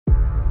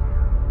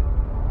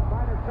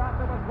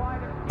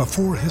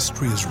Before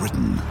history is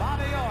written,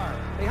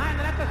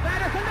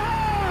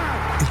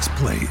 it's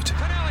played.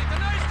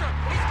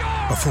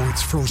 Before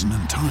it's frozen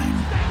in time,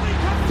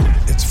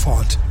 it's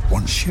fought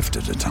one shift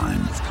at a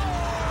time.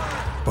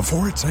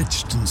 Before it's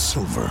etched in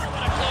silver,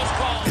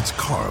 it's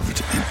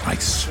carved in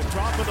ice.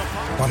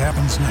 What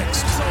happens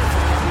next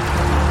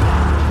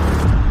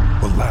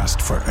will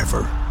last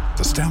forever.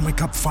 The Stanley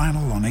Cup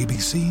Final on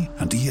ABC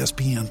and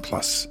ESPN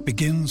Plus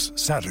begins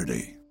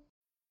Saturday.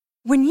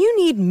 When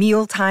you need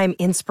mealtime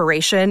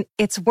inspiration,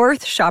 it's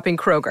worth shopping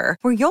Kroger,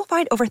 where you'll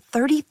find over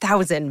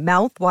 30,000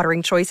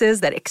 mouth-watering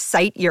choices that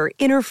excite your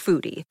inner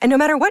foodie. And no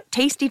matter what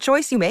tasty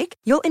choice you make,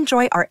 you'll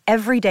enjoy our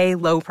everyday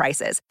low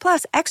prices,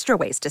 plus extra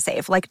ways to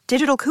save, like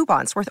digital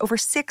coupons worth over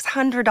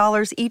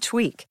 $600 each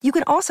week. You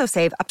can also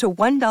save up to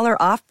 $1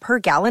 off per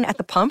gallon at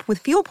the pump with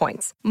fuel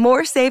points.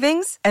 More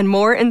savings and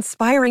more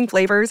inspiring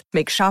flavors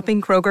make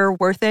shopping Kroger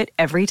worth it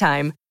every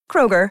time.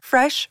 Kroger,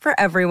 fresh for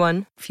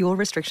everyone. Fuel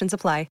restrictions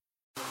apply.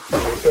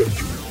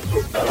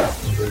 The Pat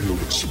Mayo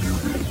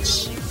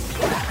Experience.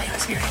 Pat Mayo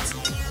Experience.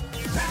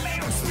 Pat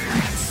Mayo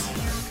Experience.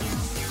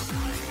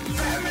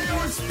 Pat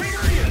Mayo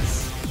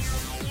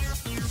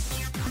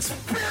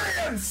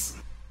Experience.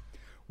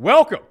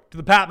 Welcome to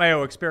the Pat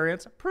Mayo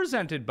Experience,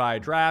 presented by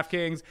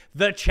DraftKings.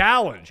 The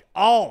Challenge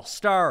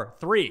All-Star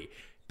 3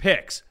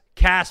 Picks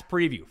Cast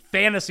Preview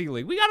Fantasy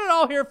League. We got it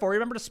all here for you.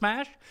 Remember to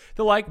smash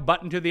the like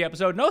button to the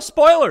episode. No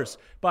spoilers,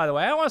 by the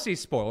way. I don't want to see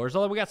spoilers,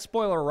 although we got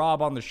Spoiler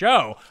Rob on the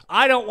show.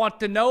 I don't want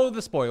to know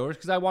the spoilers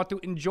because I want to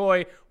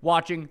enjoy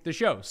watching the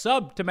show.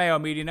 Sub to Mayo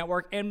Media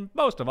Network, and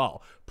most of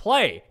all,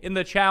 play in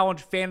the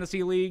Challenge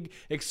Fantasy League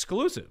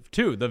exclusive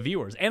to the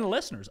viewers and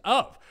listeners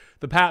of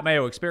the Pat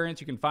Mayo Experience.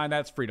 You can find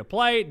that. It's free to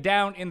play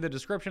down in the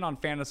description on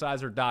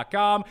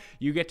Fantasizer.com.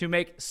 You get to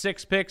make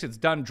 6 picks. It's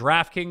done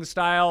DraftKings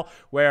style,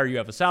 where you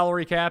have a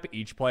salary cap.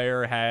 Each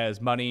player has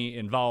money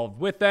involved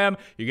with them.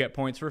 You get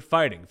points for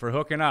fighting, for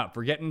hooking up,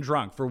 for getting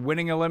drunk, for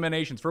winning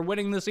eliminations, for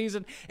winning the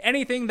season.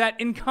 Anything that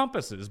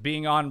encompasses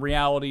being on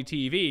reality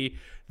TV.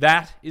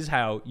 That is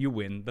how you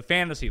win the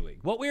Fantasy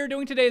League. What we are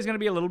doing today is going to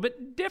be a little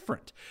bit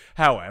different.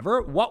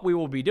 However, what we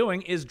will be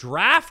doing is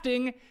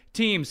drafting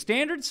team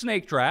standard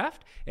snake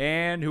draft,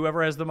 and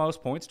whoever has the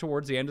most points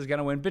towards the end is going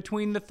to win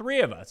between the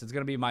three of us. It's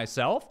going to be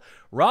myself,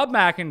 Rob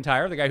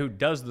McIntyre, the guy who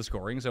does the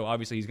scoring, so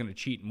obviously he's going to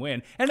cheat and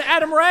win, and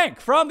Adam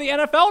Rank from the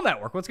NFL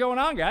Network. What's going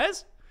on,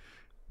 guys?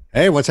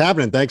 Hey, what's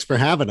happening? Thanks for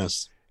having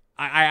us.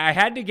 I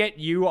had to get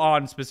you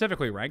on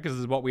specifically, Rank, because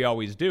this is what we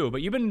always do.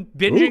 But you've been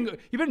binging. Ooh.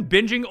 You've been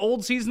binging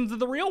old seasons of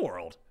The Real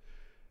World.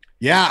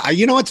 Yeah,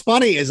 you know what's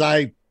funny is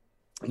I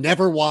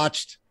never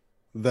watched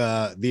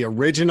the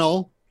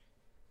original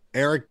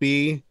Eric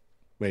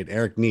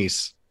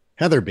Nies,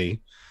 Heather B.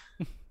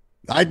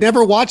 I'd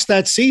never watched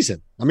that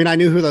season. I mean, I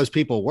knew who those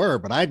people were,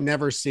 but I'd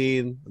never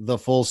seen the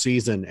full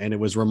season, and it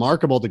was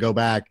remarkable to go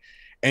back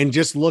and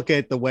just look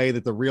at the way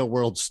that The Real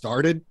World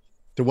started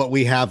to what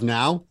we have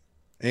now.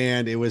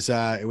 And it was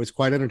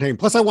quite entertaining.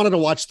 Plus, I wanted to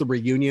watch the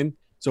reunion,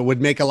 so it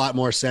would make a lot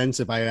more sense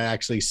if I had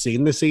actually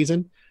seen the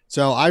season.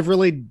 So I've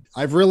really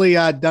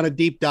done a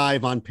deep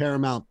dive on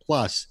Paramount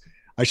Plus.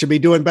 I should be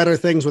doing better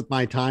things with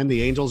my time.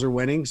 The Angels are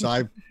winning,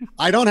 so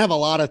I don't have a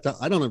lot of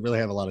I don't really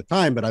have a lot of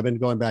time, but I've been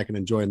going back and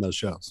enjoying those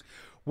shows.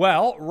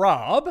 Well,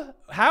 Rob,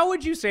 how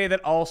would you say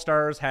that All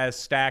Stars has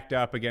stacked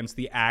up against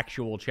the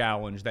actual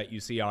challenge that you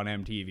see on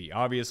MTV?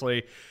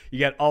 Obviously, you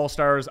get All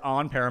Stars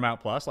on Paramount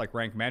Plus, like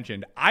Rank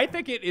mentioned. I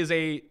think it is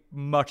a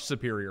much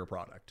superior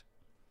product.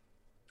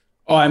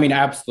 Oh, I mean,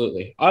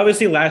 absolutely.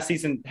 Obviously, last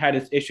season had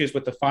its issues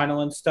with the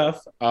final and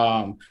stuff.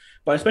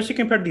 But especially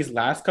compared to these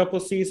last couple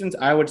of seasons,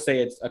 I would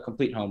say it's a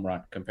complete home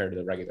run compared to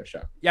the regular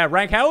show. Yeah,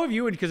 Rank, how have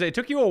you, because it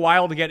took you a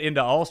while to get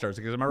into All-Stars,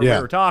 because I remember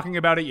we were talking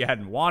about it, you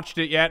hadn't watched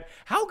it yet.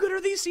 How good are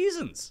these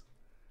seasons?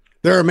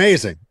 They're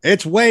amazing.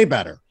 It's way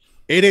better.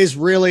 It is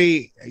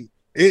really,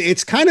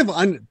 it's kind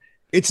of,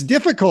 it's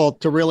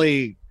difficult to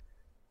really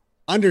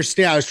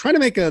understand. I was trying to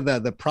make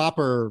the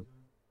proper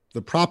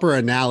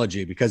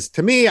analogy, because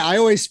to me, I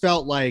always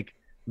felt like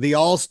the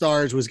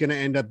All-Stars was going to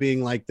end up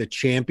being like the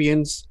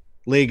Champions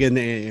League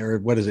or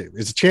what is it?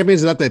 Is it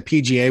Champions? Is that the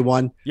PGA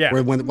one? Yeah.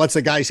 Where once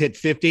the guys hit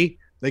 50,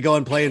 they go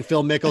and play, and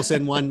Phil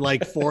Mickelson won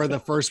like 4 of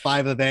the first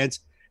 5 events.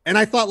 And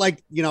I thought,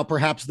 like,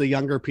 perhaps the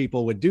younger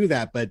people would do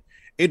that, but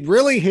it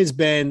really has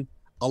been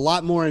a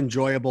lot more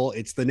enjoyable.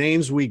 It's the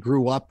names we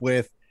grew up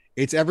with.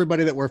 It's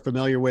everybody that we're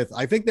familiar with.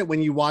 I think that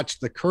when you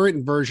watch the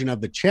current version of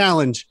the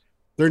challenge,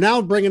 they're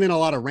now bringing in a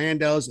lot of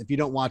randos. If you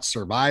don't watch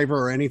Survivor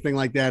or anything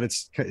like that,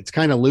 it's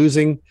kind of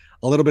losing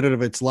a little bit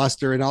of its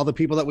luster, and all the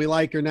people that we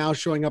like are now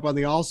showing up on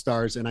the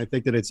All-Stars. And I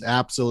think that it's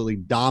absolutely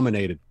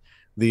dominated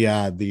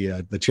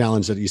the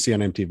challenge that you see on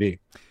MTV.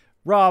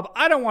 Rob,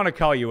 I don't want to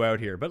call you out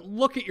here, but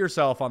look at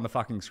yourself on the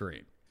fucking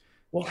screen.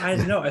 Well, I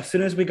know. As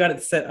soon as we got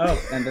it set up,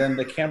 and then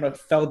the camera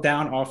fell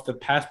down off the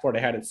passport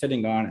I had it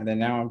sitting on, and then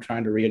now I'm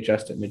trying to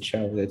readjust it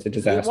mid-show. It's a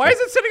disaster. Why is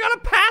it sitting on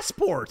a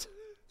passport?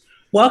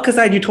 Well, because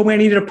you told me I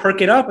needed to perk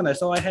it up, and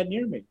that's all I had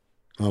near me.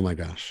 Oh my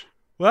gosh.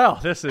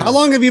 Well, this is... How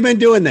long have you been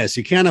doing this?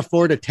 You can't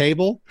afford a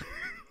table?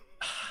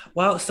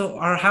 Well, so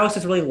our house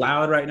is really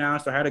loud right now,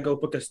 so I had to go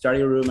book a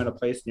study room at a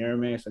place near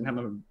me, so I didn't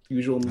have my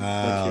usual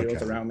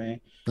materials Okay. around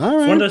me. All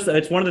It's right. one of those.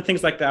 It's one of the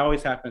things like that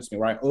always happens to me,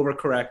 where I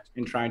overcorrect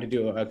in trying to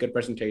do a good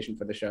presentation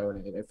for the show,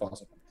 and it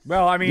falls apart.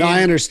 Well, I mean, No,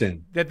 I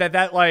understand.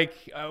 that like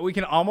we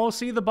can almost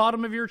see the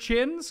bottom of your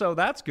chin, so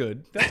that's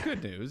good. That's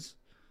good news.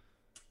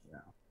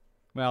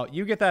 Well,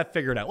 you get that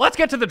figured out. Let's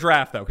get to the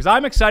draft, though, because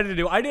I'm excited to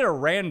do. I did a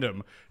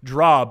random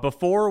draw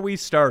before we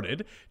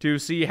started to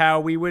see how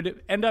we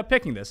would end up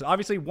picking this.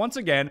 Obviously, once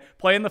again,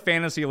 play in the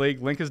fantasy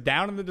league. Link is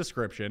down in the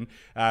description.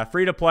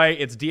 Free to play.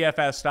 It's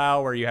DFS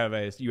style, where you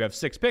have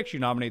 6 picks. You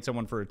nominate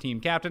someone for a team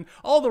captain.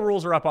 All the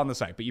rules are up on the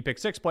site, but you pick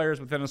 6 players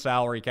within a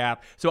salary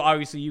cap. So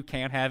obviously, you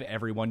can't have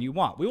everyone you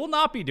want. We will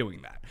not be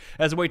doing that.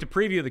 As a way to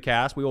preview the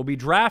cast, we will be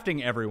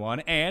drafting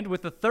everyone, and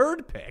with the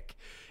third pick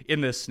in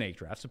this snake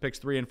draft, so picks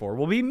 3 and 4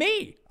 will be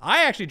me.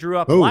 I actually drew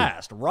up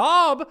last.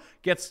 Rob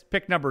gets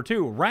pick number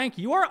 2. Rank,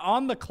 you are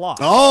on the clock.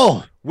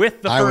 Oh,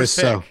 with the first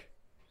pick.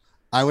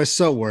 I was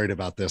so worried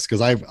about this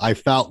because I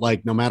felt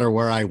like no matter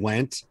where I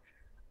went,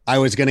 I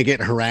was going to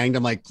get harangued.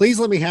 I'm like, please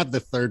let me have the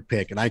third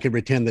pick, and I could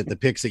pretend that the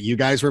picks that you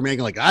guys were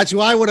making, like that's who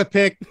I would have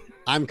picked.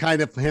 I'm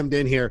kind of hemmed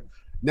in here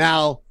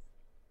now.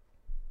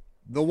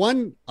 The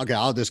one, okay,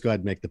 I'll just go ahead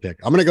and make the pick.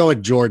 I'm going to go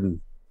with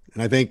Jordan,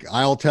 and I think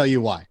I'll tell you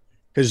why.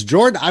 Because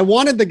Jordan, I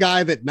wanted the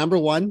guy that, number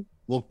one,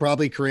 will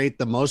probably create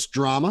the most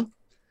drama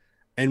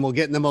and will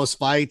get in the most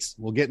fights,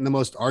 will get in the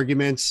most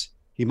arguments.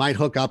 He might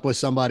hook up with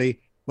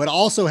somebody, but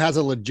also has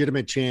a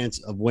legitimate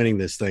chance of winning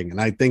this thing.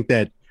 And I think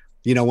that,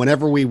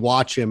 whenever we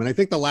watch him, and I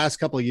think the last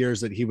couple of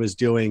years that he was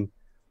doing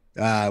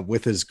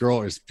with his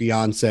girl, his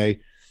fiance,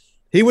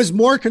 he was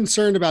more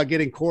concerned about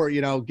getting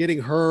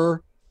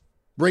her,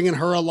 bringing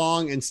her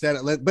along instead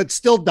of, but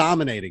still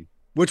dominating,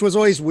 which was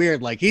always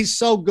weird. Like he's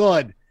so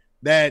good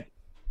that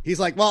he's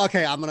like, well,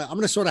 okay, I'm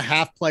gonna sort of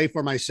half play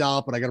for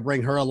myself, but I got to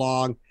bring her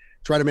along,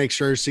 try to make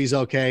sure she's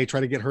okay, try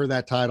to get her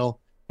that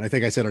title. And I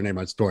think I said her name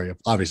on story,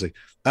 obviously.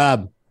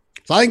 So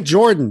I think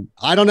Jordan,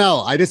 I don't know.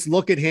 I just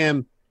look at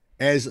him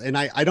as, and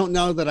I don't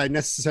know that I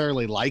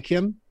necessarily like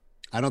him.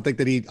 I don't think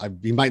that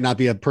he might not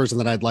be a person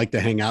that I'd like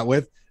to hang out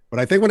with, but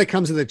I think when it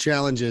comes to the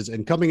challenges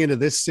and coming into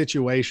this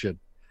situation,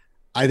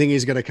 I think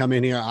he's going to come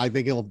in here. I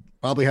think he'll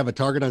probably have a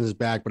target on his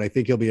back, but I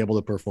think he'll be able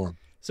to perform.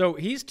 So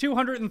he's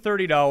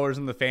 $230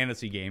 in the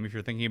fantasy game if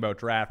you're thinking about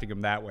drafting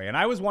him that way. And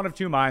I was one of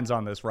two minds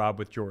on this, Rob,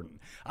 with Jordan.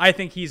 I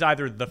think he's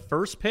either the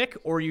first pick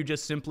or you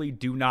just simply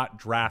do not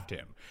draft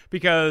him.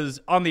 Because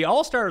on the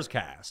All-Stars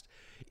cast,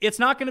 it's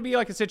not going to be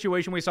like a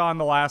situation we saw in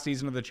the last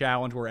season of the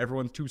challenge where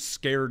everyone's too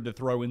scared to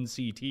throw in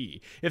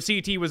CT. If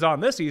CT was on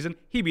this season,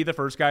 he'd be the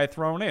first guy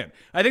thrown in.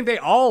 I think they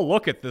all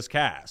look at this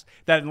cast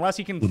that unless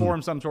he can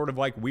form some sort of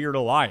like weird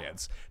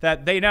alliance,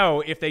 that they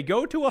know if they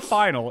go to a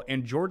final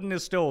and Jordan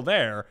is still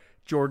there,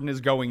 Jordan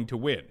is going to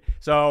win.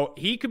 So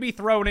he could be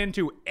thrown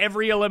into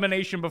every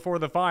elimination before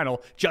the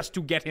final just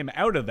to get him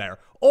out of there.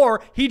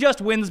 Or he just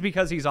wins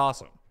because he's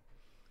awesome.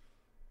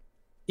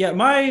 Yeah,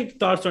 my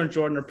thoughts on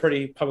Jordan are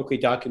pretty publicly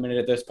documented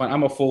at this point.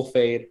 I'm a full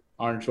fade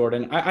on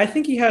Jordan. I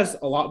think he has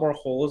a lot more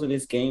holes in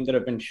his game that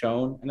have been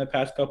shown in the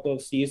past couple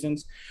of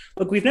seasons.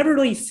 Look, we've never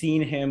really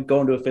seen him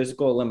go into a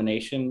physical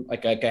elimination,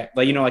 like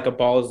a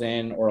balls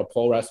in or a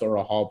pole wrestle or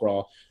a hall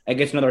brawl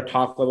against another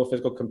top level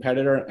physical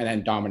competitor and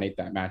then dominate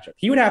that matchup.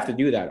 He would have to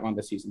do that on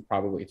the season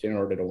probably in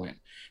order to win,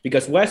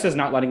 because Wes is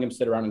not letting him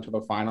sit around until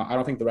the final. I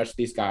don't think the rest of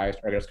these guys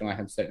are just going to let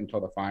him sit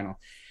until the final.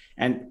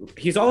 And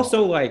he's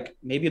also like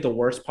maybe the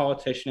worst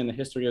politician in the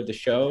history of the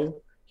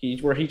show. He's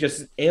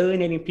just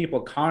alienating people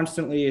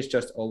constantly. Is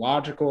just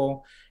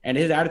illogical. And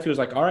his attitude is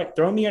like, all right,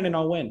 throw me in and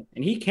I'll win.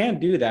 And he can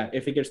do that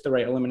if he gets the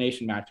right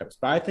elimination matchups.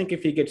 But I think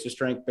if he gets a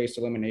strength-based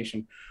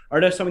elimination or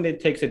does something that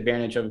takes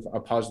advantage of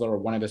a puzzler or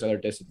one of his other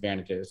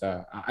disadvantages,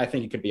 I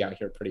think he could be out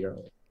here pretty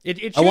early.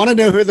 I want to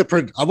know who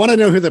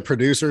the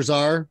producers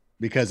are,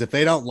 because if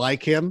they don't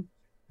like him,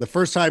 the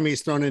first time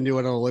he's thrown into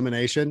an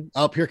elimination,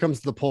 here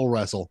comes the pole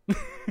wrestle,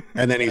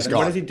 and then he's gone.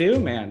 What does he do,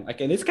 man? Like,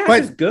 and this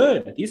cast is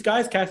good. This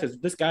guy's cast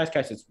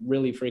is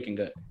really freaking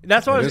good.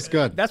 That's what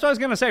I was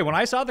gonna say. When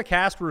I saw the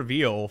cast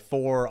reveal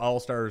for All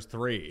Stars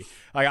 3,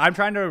 I'm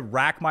trying to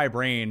rack my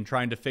brain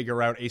trying to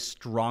figure out a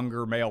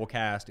stronger male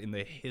cast in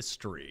the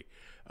history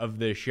of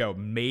this show.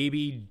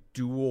 Maybe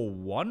Duel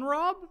 1,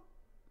 Rob?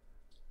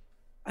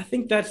 I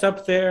think that's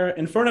up there.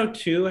 Inferno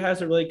 2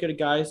 has a really good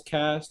guys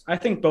cast. I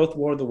think both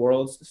War of the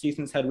Worlds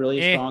seasons had really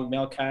strong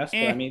male cast.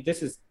 But I mean,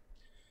 this is,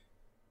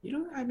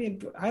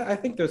 I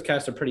think those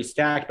casts are pretty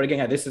stacked. But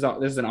again, this is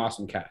an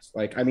awesome cast.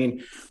 Like, I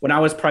mean, when I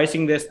was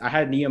pricing this, I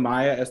had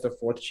Nehemiah as the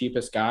 4th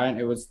cheapest guy,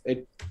 and it was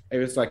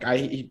like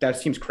that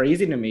seems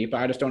crazy to me,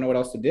 but I just don't know what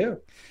else to do.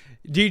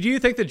 Do you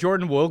think that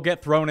Jordan will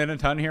get thrown in a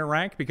ton here,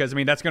 Rank? Because I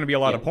mean, that's going to be a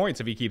lot of points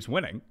if he keeps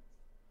winning.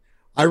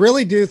 I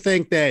really do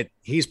think that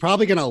he's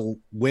probably going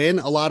to win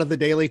a lot of the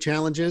daily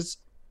challenges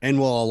and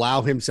will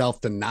allow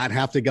himself to not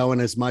have to go in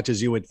as much as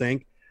you would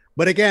think.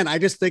 But again, I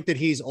just think that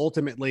he's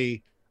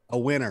ultimately a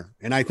winner.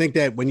 And I think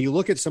that when you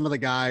look at some of the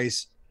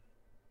guys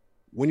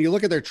when you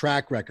look at their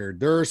track record,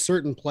 there are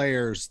certain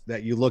players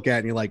that you look at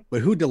and you're like,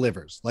 but who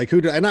delivers? Like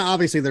and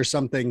obviously there's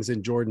some things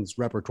in Jordan's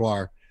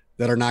repertoire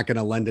that are not going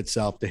to lend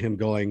itself to him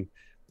going,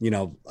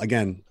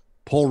 again,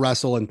 pole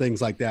wrestle and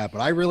things like that. But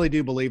I really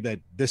do believe that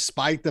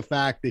despite the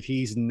fact that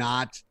he's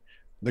not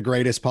the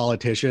greatest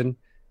politician,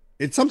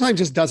 it sometimes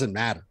just doesn't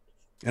matter.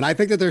 And I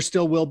think that there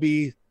still will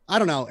be, I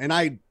don't know. And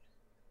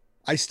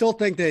I still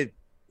think that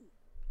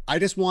I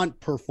just want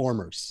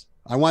performers.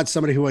 I want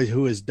somebody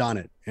who has done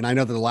it. And I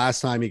know that the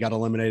last time he got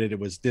eliminated, it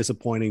was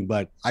disappointing,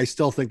 but I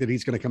still think that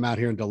he's going to come out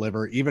here and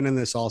deliver, even in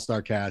this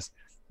all-star cast.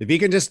 If he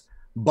can just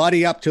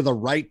buddy up to the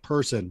right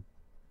person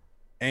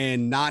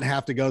and not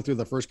have to go through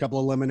the first couple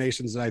of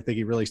eliminations, then I think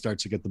he really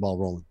starts to get the ball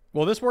rolling.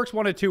 Well, this works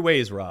one of two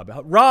ways, Rob.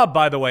 Rob,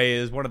 by the way,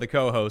 is one of the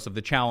co-hosts of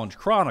the Challenge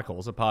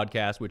Chronicles, a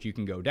podcast which you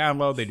can go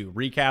download. They do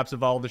recaps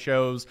of all the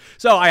shows.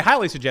 So I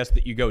highly suggest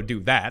that you go do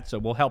that. So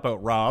we'll help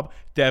out Rob,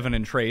 Devin,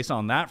 and Trace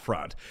on that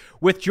front.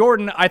 With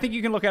Jordan, I think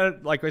you can look at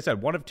it, like I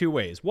said, one of two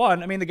ways.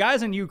 One, I mean, the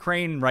guy's in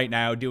Ukraine right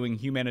now doing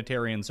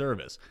humanitarian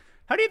service.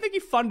 How do you think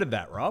he funded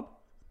that, Rob?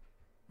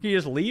 Can he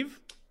just leave?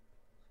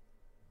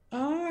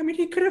 I mean,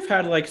 he could have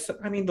had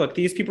look,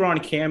 these people are on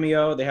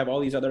Cameo. They have all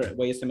these other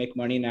ways to make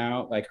money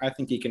now. Like, I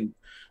think he can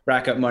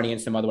rack up money in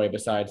some other way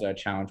besides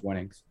challenge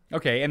winnings.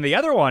 Okay, and the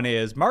other one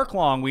is Mark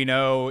Long, we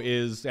know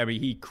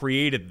he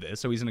created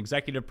this, so he's an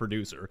executive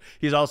producer.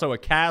 He's also a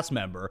cast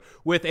member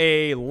with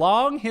a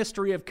long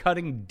history of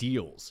cutting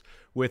deals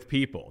with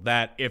people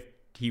that if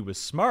he was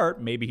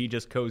smart, maybe he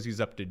just cozies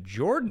up to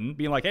Jordan,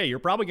 being like, hey, you're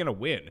probably going to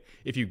win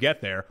if you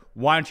get there.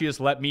 Why don't you just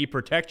let me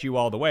protect you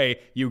all the way?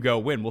 You go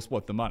win. We'll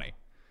split the money.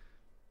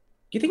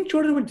 Do you think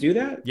Jordan would do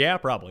that? Yeah,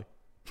 probably.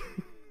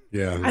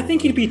 Yeah. I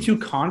think he'd be too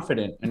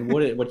confident and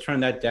would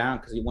turn that down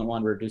because he wouldn't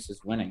want to reduce his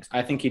winnings.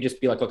 I think he'd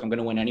just be like, look, I'm going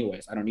to win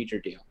anyways. I don't need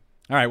your deal.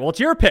 All right, well, it's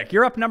your pick.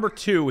 You're up number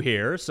 2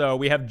 here. So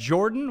we have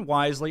Jordan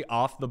Wisely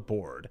off the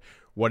board.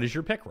 What is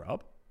your pick,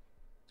 Rob?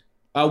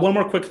 One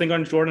more quick thing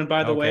on Jordan,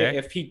 by the way.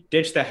 If he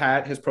ditched the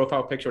hat, his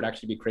profile picture would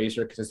actually be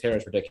crazier because his hair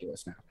is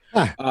ridiculous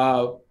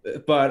now.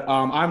 But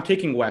I'm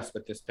taking West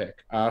with this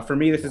pick. For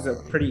me, this is a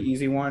pretty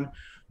easy one.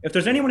 If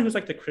there's anyone who's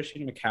like the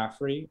Christian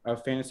McCaffrey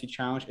of Fantasy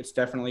Challenge, it's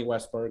definitely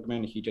Wes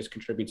Bergman. He just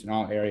contributes in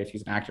all areas.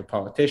 He's an active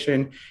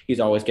politician. He's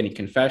always getting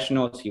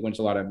confessionals. He wins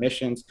a lot of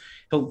missions.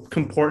 He'll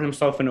comport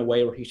himself in a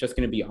way where he's just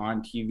going to be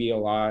on TV a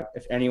lot.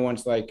 If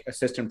anyone's like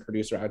assistant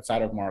producer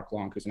outside of Mark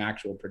Long, who's an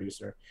actual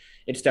producer,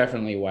 it's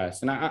definitely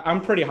Wes. And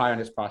I'm pretty high on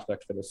his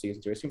prospect for the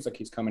season too. It seems like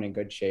he's coming in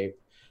good shape,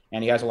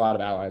 and he has a lot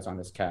of allies on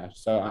his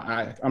cast. So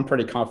I'm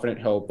pretty confident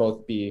he'll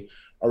both be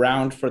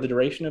around for the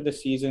duration of the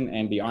season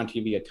and be on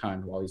TV a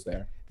ton while he's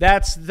there.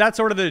 That's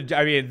sort of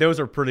those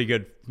are pretty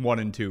good 1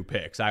 and 2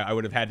 picks. I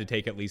would have had to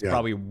take at least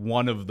probably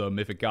one of them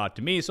if it got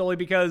to me, solely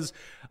because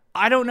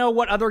I don't know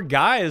what other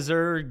guys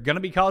are going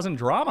to be causing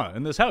drama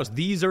in this house.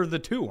 These are the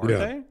two, aren't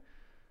they?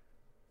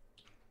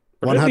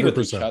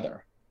 100%.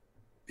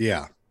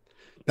 Yeah.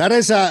 That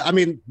is,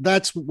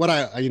 that's what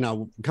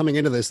coming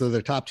into this, they're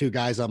the top 2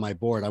 guys on my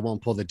board. I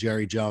won't pull the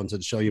Jerry Jones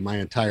and show you my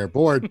entire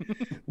board,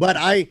 but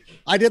I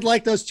did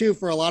like those 2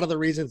 for a lot of the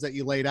reasons that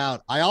you laid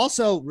out. I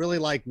also really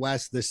like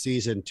Wes this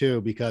season too,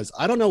 because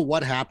I don't know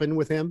what happened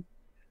with him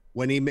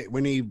when he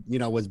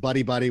was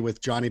buddy with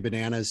Johnny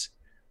Bananas,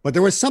 but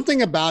there was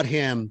something about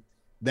him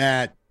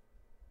that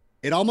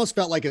it almost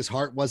felt like his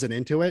heart wasn't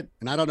into it.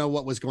 And I don't know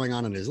what was going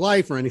on in his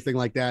life or anything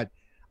like that.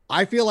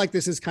 I feel like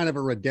this is kind of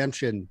a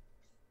redemption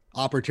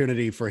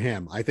opportunity for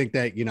him. I think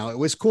that, it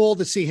was cool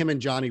to see him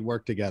and Johnny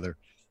work together,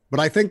 but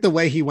I think the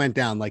way he went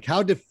down, like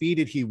how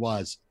defeated he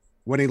was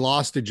when he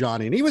lost to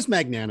Johnny, and he was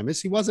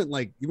magnanimous. He wasn't,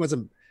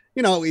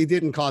 he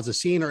didn't cause a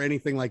scene or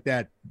anything like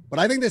that, but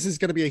I think this is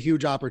going to be a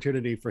huge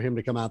opportunity for him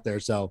to come out there.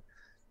 So,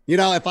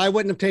 if I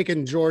wouldn't have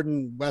taken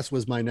Jordan, Wes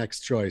was my next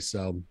choice.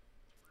 So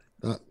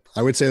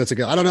I would say that's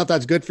I don't know if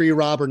that's good for you,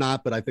 Rob, or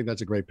not, but I think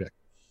that's a great pick.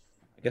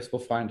 I guess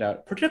we'll find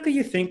out. Particularly,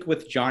 you think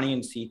with Johnny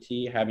and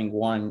CT having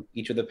won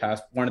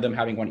one of them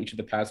having won each of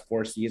the past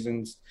 4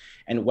 seasons,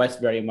 and Wes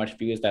very much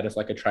views that as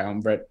like a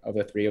triumvirate of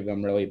the 3 of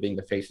them really being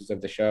the faces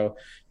of the show.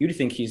 You'd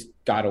think he's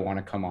got to want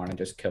to come on and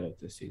just kill it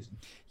this season.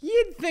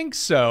 You'd think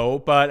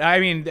so, but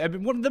I mean,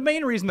 the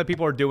main reason that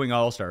people are doing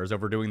All-Stars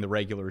over doing the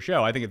regular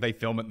show, I think if they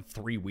film it in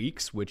 3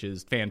 weeks, which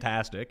is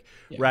fantastic,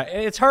 right?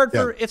 It's hard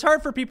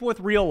for people with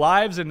real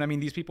lives, and I mean,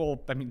 these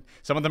people,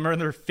 some of them are in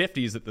their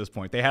 50s at this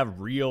point. They have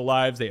real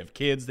lives, they have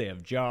kids, they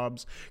have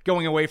jobs.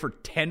 Going away for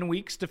 10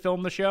 weeks to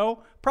film the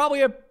show,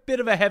 probably a bit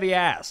of a heavy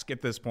ask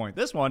at this point.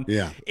 This one,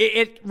 and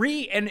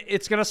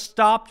it's going to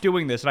stop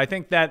doing this, and I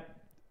think that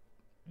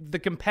the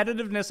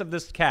competitiveness of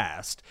this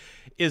cast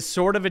is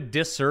sort of a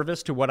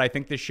disservice to what I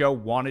think the show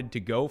wanted to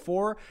go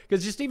for.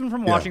 Because just even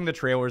from watching the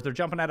trailers, they're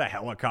jumping out of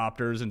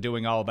helicopters and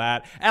doing all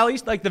that. At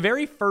least like the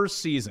very first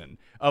season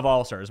of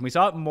All-Stars. And we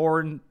saw it more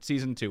in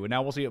season 2, and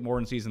now we'll see it more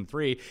in season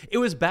 3. It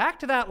was back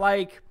to that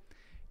like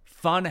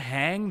fun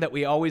hang that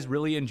we always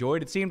really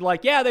enjoyed. It seemed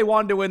like, they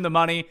wanted to win the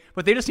money,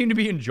 but they just seemed to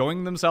be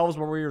enjoying themselves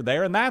when we were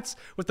there. And that's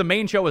what the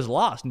main show has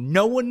lost.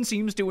 No one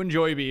seems to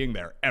enjoy being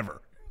there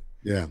ever.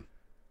 Yeah.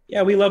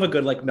 Yeah, we love a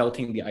good like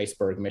melting the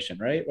iceberg mission,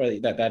 right? Where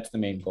that's the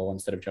main goal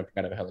instead of jumping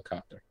out of a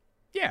helicopter.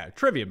 Yeah,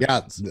 trivia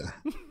Yeah. missions.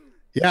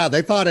 Yeah,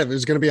 they thought it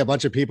was going to be a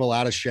bunch of people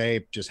out of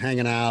shape, just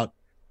hanging out,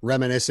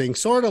 reminiscing,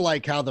 sort of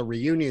like how the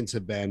reunions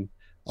have been.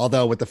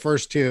 Although with the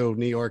first two,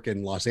 New York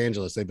and Los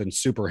Angeles, they've been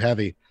super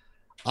heavy.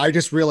 I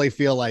just really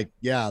feel like,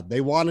 yeah,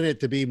 they wanted it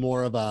to be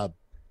more of a,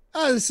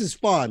 oh, this is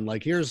fun.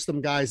 Like, here's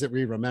some guys that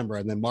we remember.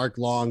 And then Mark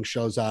Long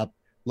shows up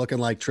looking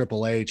like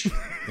Triple H,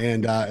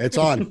 and it's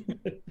on.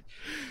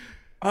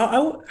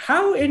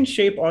 How in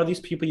shape are these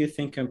people, you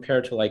think,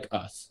 compared to like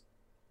us?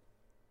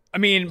 I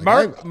mean,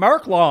 Like,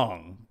 Mark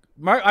Long.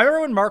 I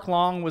remember when Mark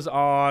Long was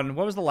on,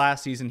 what was the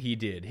last season he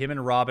did? Him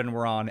and Robin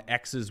were on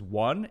X's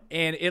 1,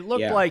 and it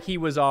looked like he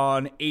was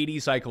on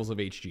 80 cycles of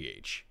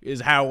HGH, is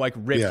how like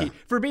ripped he,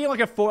 for being like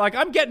a four. Like,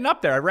 I'm getting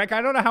up there. Rick,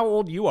 I don't know how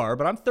old you are,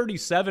 but I'm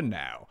 37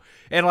 now.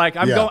 And like,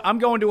 I'm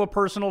going to a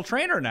personal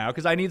trainer now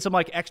because I need some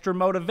like extra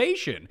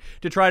motivation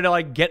to try to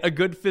like get a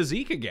good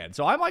physique again.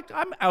 So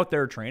I'm out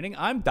there training.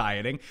 I'm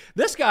dieting.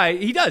 This guy,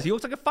 he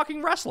looks like a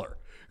fucking wrestler.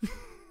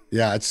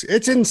 Yeah,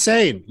 it's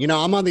insane. You know,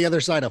 I'm on the other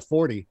side of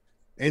 40.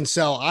 And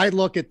so I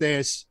look at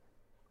this,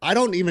 I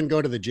don't even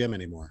go to the gym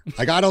anymore.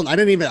 Like I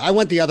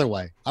went the other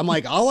way. I'm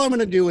like, all I'm going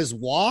to do is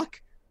walk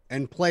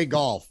and play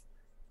golf.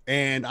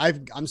 And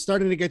I'm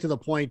starting to get to the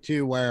point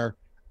too, where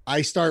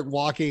I start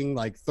walking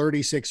like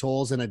 36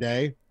 holes in a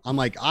day. I'm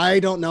like, I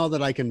don't know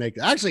that I can make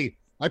it. Actually,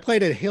 I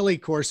played a hilly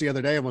course the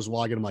other day and was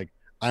walking. I'm like,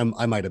 I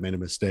might've made a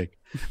mistake.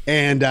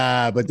 And,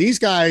 but these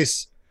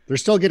guys, they're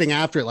still getting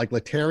after it. Like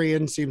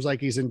Letarian seems like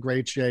he's in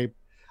great shape.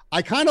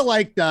 I kind of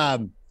liked,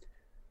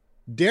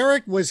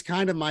 Derek was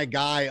kind of my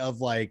guy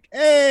of like,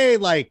 hey,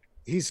 like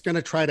he's going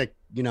to try to,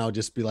 you know,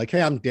 just be like,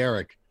 hey, I'm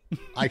Derek.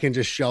 I can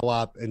just show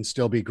up and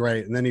still be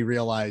great. And then he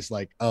realized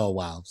like, oh,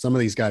 wow, some of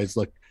these guys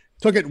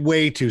took it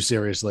way too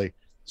seriously.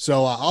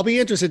 So I'll be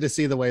interested to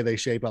see the way they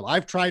shape up.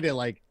 I've tried to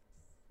like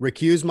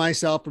recuse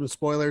myself from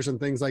spoilers and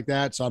things like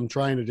that. So I'm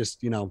trying to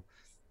just, you know,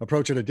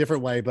 approach it a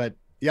different way. But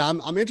yeah,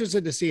 I'm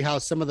interested to see how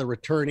some of the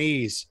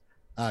returnees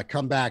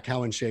come back,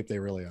 how in shape they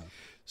really are.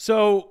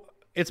 So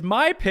it's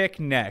my pick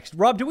next.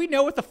 Rob, do we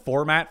know what the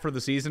format for the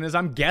season is?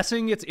 I'm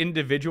guessing it's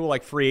individual,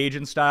 like free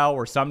agent style,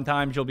 where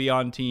sometimes you'll be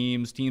on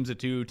teams of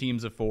 2,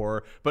 teams of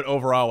 4, but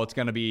overall it's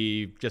going to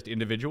be just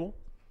individual.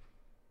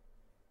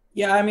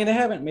 Yeah, I mean, they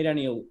haven't made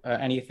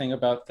anything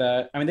about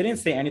that. I mean, they didn't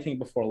say anything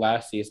before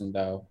last season,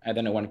 though, and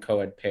then it went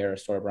co-ed pair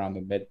sort of around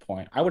the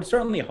midpoint. I would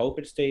certainly hope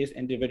it stays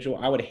individual.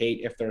 I would hate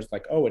if there's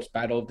like, oh, it's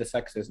Battle of the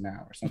Sexes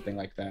now or something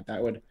like that.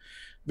 That would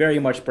very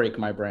much break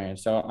my brain.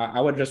 So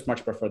I would just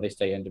much prefer they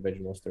stay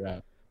individuals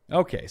throughout.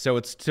 Okay, so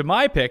it's to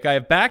my pick. I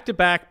have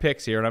back-to-back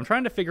picks here, and I'm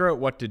trying to figure out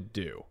what to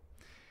do.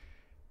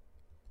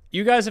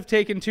 You guys have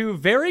taken 2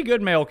 very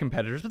good male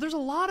competitors, but there's a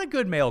lot of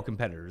good male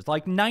competitors.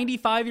 Like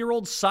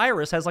 95-year-old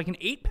Cyrus has like an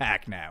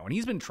 8-pack now, and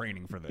he's been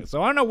training for this.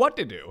 So I don't know what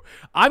to do.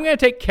 I'm going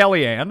to take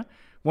Kellyanne,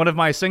 one of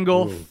my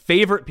single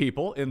favorite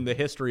people in the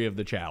history of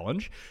the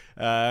challenge.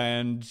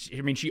 And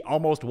I mean, she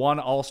almost won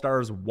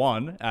All-Stars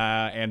 1.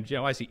 And, you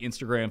know, I see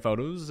Instagram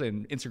photos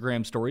and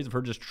Instagram stories of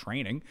her just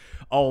training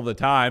all the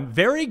time.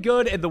 Very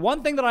good. And the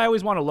one thing that I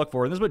always want to look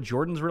for, and this is what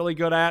Jordan's really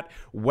good at,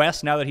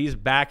 Wes, now that he's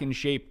back in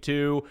shape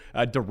too,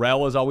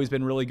 Darrell has always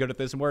been really good at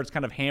this, and where it's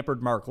kind of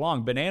hampered Mark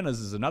Long. Bananas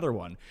is another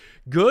one.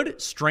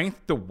 Good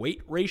strength to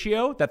weight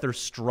ratio, that they're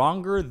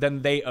stronger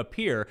than they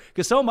appear,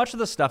 because so much of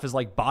the stuff is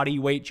like body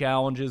weight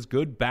challenges,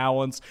 good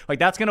balance. Like,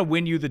 that's going to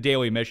win you the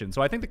daily mission.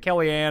 So I think that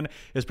Kellyanne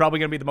is probably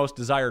going to be the most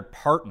desired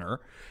partner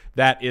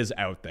that is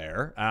out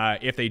there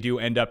if they do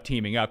end up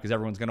teaming up, because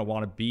everyone's going to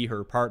want to be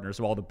her partner,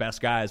 so all the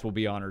best guys will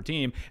be on her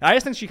team. And I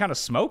just think she kind of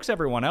smokes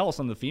everyone else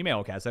on the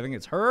female cast. I think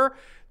it's her.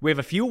 We have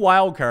a few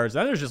wild cards,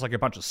 and then there's just like a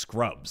bunch of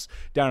scrubs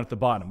down at the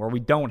bottom, where we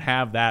don't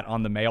have that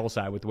on the male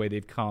side with the way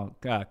they've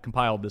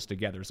compiled this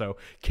together. So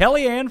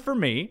Kellyanne, for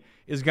me,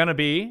 is going to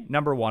be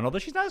number 1, although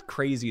she's not as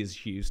crazy as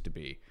she used to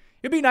be.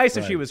 It'd be nice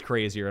if she was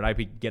crazier, and I'd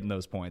be getting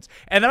those points.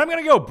 And then I'm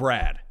going to go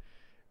Brad.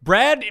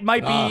 Brad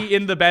might be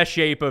in the best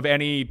shape of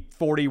any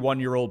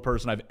 41-year-old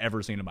person I've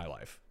ever seen in my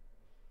life.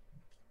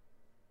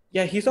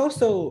 Yeah, he's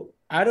also,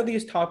 out of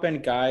these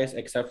top-end guys,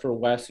 except for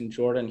Wes and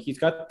Jordan, he's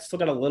still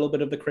got a little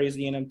bit of the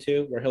crazy in him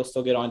too, where he'll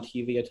still get on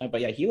TV at times.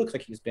 But yeah, he looks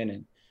like he's been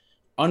in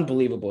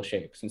unbelievable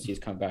shape since he's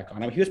come back on. I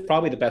mean, he was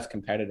probably the best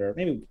competitor,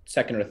 maybe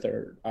second or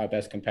third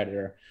best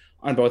competitor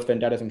on both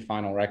Vendettas and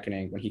Final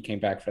Reckoning when he came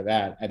back for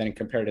that. And then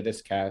compared to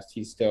this cast,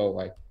 he's still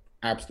like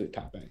absolute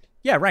top end.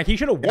 Yeah, right. He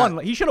should have won.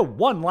 He should have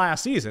won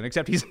last season,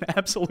 except he's an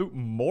absolute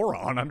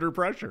moron under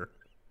pressure.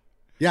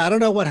 Yeah, I don't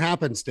know what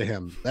happens to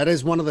him. That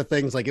is one of the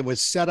things. Like, it was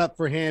set up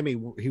for him.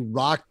 He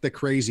rocked the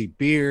crazy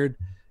beard.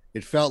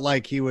 It felt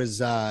like he was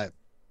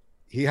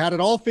he had it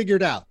all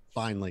figured out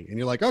finally. And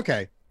you're like,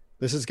 okay,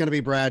 this is going to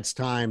be Brad's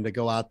time to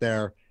go out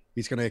there.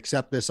 He's going to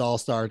accept this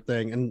all-star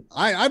thing. And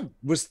I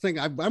was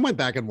thinking, I went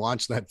back and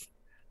watched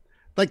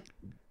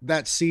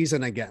that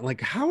season again.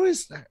 Like, how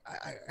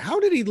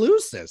did he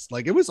lose this?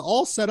 Like, it was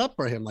all set up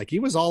for him. Like, he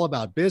was all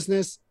about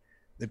business.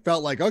 It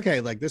felt like, okay,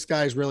 like this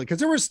guy's really, because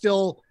there were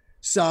still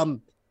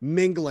some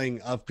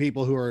mingling of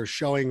people who are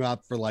showing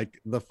up for like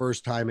the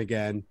first time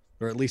again,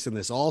 or at least in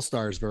this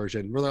All-Stars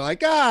version, where they're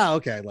like,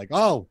 okay, like,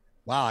 oh,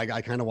 wow,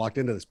 I kind of walked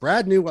into this.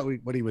 Brad knew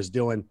what he was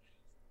doing.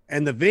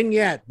 And the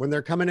vignette, when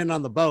they're coming in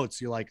on the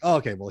boats, you're like, oh,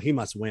 okay, well, he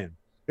must win.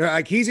 You're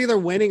like, he's either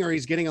winning or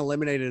he's getting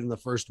eliminated in the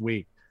first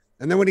week.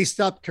 And then when he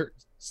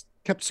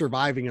kept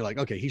surviving, you're like,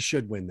 okay, he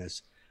should win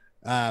this.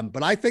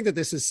 But I think that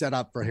this is set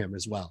up for him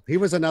as well. He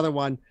was another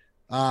one.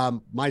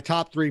 My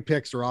top 3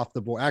 picks are off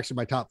the board. Actually,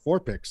 my top 4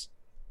 picks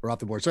are off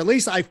the board. So at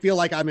least I feel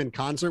like I'm in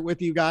concert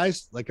with you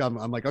guys. Like I'm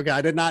like, okay,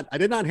 I did not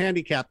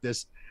handicap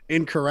this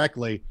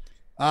incorrectly.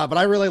 But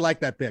I really like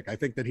that pick. I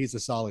think that he's a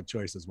solid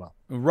choice as well.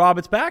 Rob,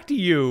 it's back to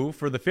you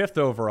for the 5th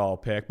overall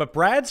pick, but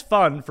Brad's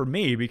fun for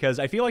me because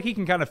I feel like he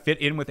can kind of fit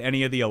in with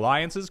any of the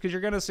alliances because you're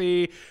going to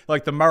see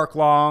like the Mark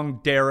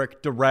Long,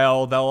 Derek,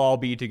 Darrell, they'll all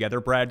be together.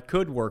 Brad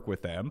could work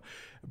with them.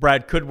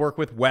 Brad could work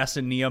with Wes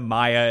and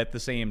Nehemiah at the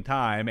same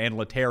time and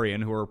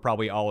Laterian, who are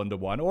probably all into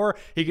one. Or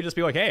he could just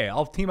be like, hey,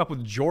 I'll team up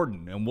with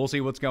Jordan and we'll see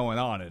what's going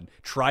on and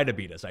try to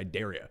beat us. I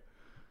dare you.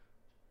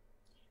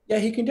 Yeah,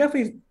 he can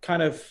definitely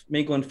kind of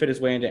mingle and fit his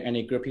way into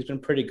any group. He's been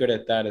pretty good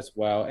at that as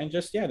well. And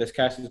just, yeah, this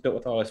cast is built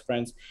with all his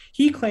friends.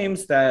 He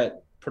claims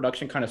that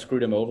production kind of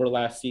screwed him over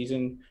last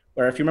season,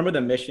 where if you remember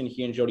the mission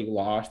he and Jody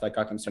lost that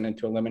got them sent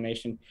into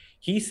elimination,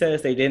 he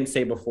says they didn't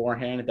say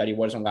beforehand that he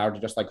wasn't allowed to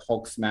just like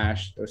Hulk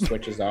smash those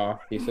switches off.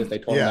 He says they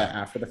told him that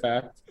after the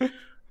fact.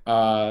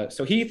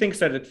 So he thinks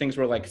that things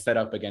were like set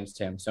up against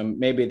him. So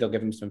maybe they'll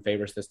give him some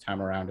favors this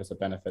time around as a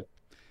benefit.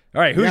 All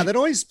right. Yeah, that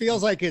always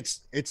feels like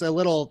it's a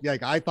little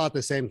like I thought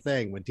the same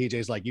thing when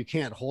TJ's like, you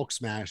can't Hulk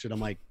smash it. I'm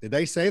like, did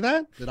they say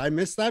that? Did I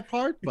miss that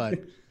part? But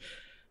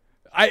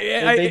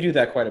they do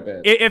that quite a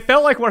bit. It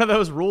felt like one of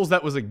those rules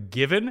that was a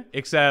given,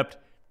 except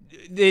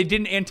they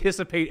didn't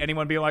anticipate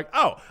anyone being like,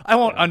 oh, I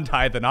won't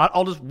untie the knot.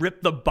 I'll just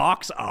rip the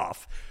box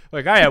off.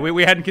 Like, oh yeah,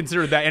 we hadn't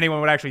considered that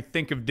anyone would actually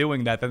think of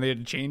doing that. Then they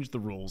had changed the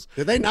rules.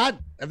 Did they not?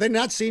 Have they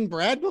not seen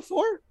Brad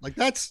before? Like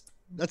that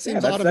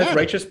seems automatic. That's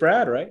righteous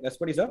Brad, right? That's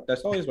what he's up.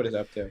 That's always what he's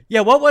up to.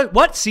 Yeah.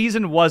 What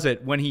season was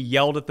it when he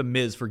yelled at the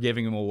Miz for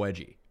giving him a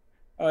wedgie?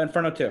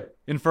 Inferno 2.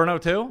 Inferno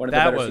 2? One of the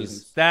better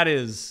seasons. That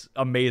is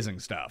amazing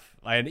stuff.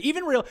 And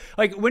even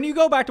when you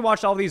go back to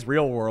watch all these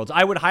Real Worlds,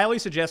 I would highly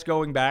suggest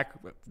going back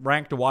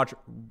to watch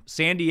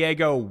San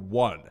Diego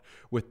 1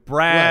 with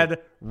Brad,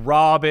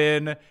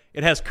 Robin.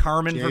 It has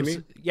Carmen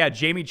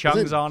Jamie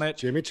Chung's on it.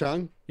 Jamie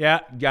Chung?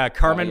 Yeah,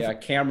 Carmen.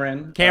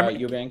 Cameron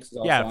Eubanks is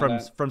also on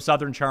that. from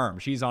Southern Charm.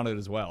 She's on it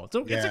as well.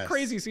 It's a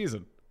crazy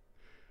season.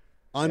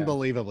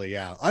 Unbelievably,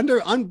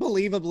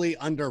 unbelievably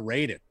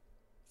underrated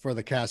for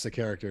the cast of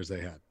characters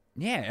they had.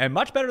 Yeah, and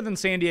much better than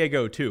San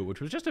Diego 2, which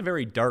was just a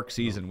very dark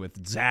season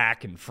with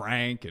Zach and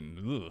Frank,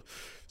 and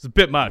it's a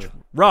bit much.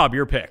 Rob,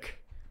 your pick.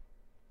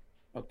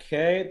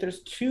 Okay,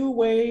 there's 2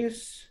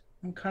 ways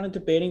I'm kind of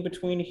debating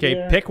between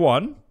here. Okay, pick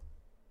one.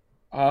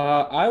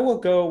 I will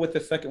go with the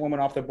second woman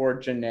off the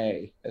board,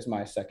 Janae, as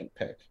my second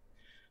pick.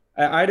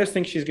 I just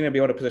think she's going to be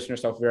able to position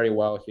herself very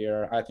well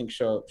here. I think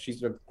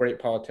she's a great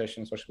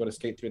politician, so she'll be able to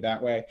skate through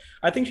that way.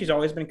 I think she's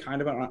always been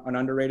kind of an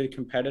underrated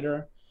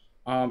competitor.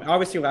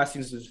 Obviously, last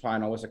season's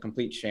final was a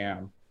complete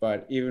sham,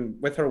 but even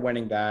with her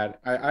winning that,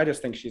 I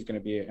just think she's going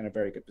to be in a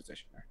very good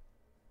position there.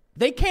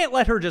 They can't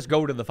let her just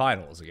go to the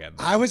finals again.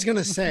 I was going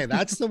to say,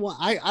 that's the one.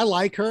 I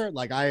like her.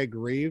 Like, I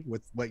agree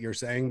with what you're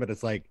saying, but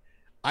it's like,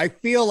 I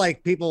feel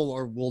like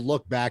people will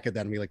look back at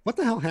that and be like, what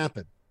the hell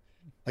happened?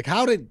 Like,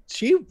 how did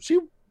she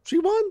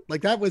won?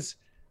 Like, that was,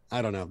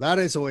 I don't know. That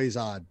is always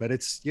odd, but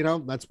it's,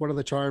 that's one of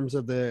the charms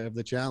of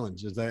the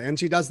challenge is that, and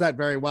she does that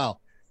very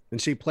well.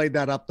 And she played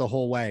that up the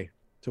whole way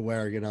to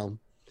where,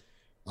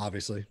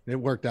 obviously it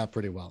worked out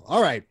pretty well.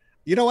 All right.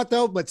 You know what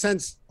though? But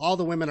since all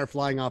the women are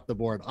flying off the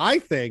board, I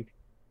think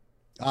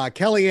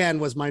Kellyanne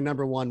was my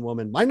number 1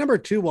 woman. My number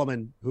 2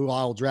 woman who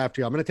I'll draft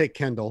here, I'm going to take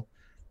Kendall.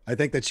 I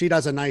think that she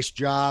does a nice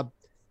job.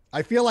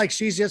 I feel like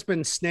she's just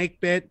been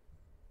snake bit.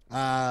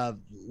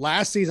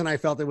 Last season, I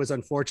felt it was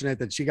unfortunate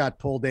that she got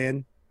pulled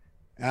in.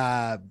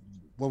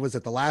 What was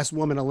it? The last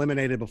woman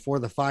eliminated before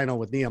the final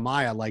with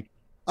Nehemiah. Like,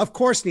 of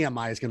course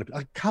Nehemiah is going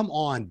to come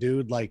on,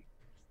 dude. Like,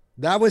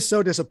 that was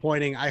so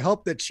disappointing. I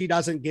hope that she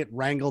doesn't get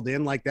wrangled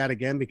in like that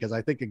again, because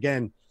I think,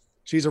 again,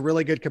 she's a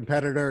really good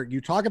competitor.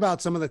 You talk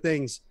about some of the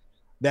things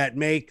that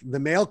make the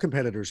male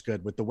competitors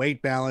good with the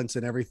weight balance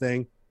and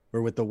everything,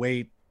 or with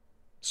the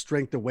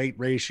strength to weight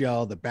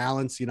ratio, the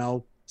balance,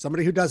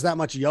 somebody who does that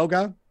much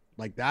yoga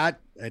like that,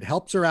 it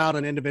helps her out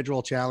on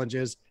individual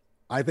challenges.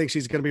 I think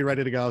she's going to be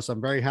ready to go. So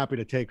I'm very happy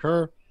to take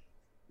her.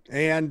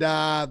 And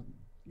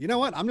you know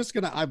what? I'm just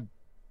going to,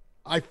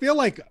 I feel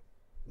like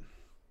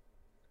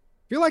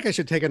I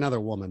should take another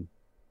woman,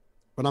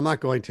 but I'm not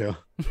going to.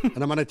 And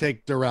I'm going to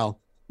take Darrell.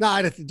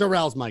 No,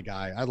 Darrell's my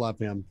guy. I love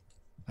him.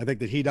 I think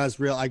that he does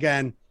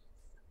again,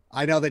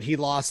 I know that he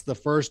lost the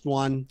first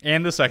one.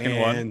 And the second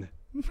one.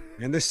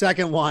 And the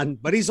second one,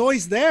 but he's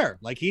always there.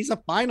 Like, he's a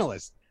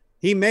finalist.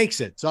 He makes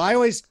it. So I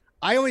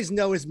always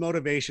know his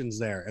motivation's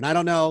there. And I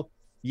don't know.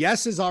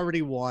 Yes has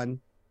already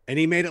won, and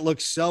he made it look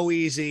so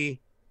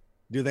easy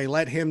Do they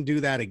let him do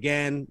that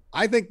again?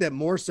 I think that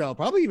more so,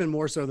 probably even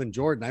more so than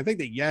Jordan. I think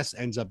that Yes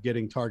ends up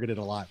getting targeted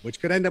a lot,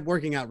 which could end up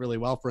working out really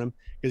well for him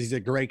because he's a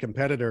great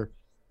competitor.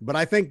 But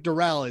I think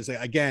Darrell is,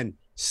 again,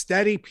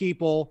 steady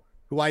people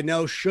who I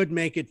know should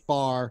make it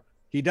far.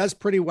 He does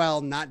pretty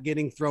well not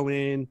getting thrown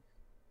in.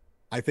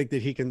 I think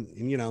that he can,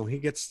 he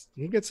gets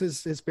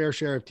his fair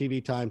share of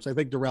TV time. So I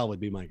think Darrell would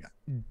be my guy.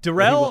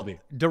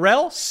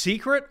 Darrell,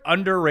 secret,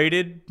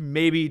 underrated,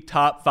 maybe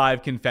top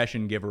 5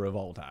 confession giver of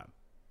all time.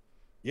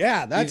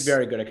 Yeah, he's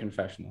very good at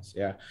confessionals.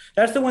 Yeah,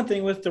 that's the one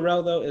thing with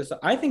Darrell, though, is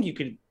I think you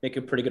could make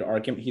a pretty good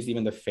argument he's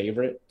even the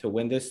favorite to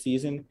win this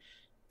season.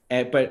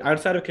 But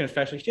outside of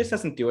confessionals, he just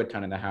doesn't do a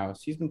ton in the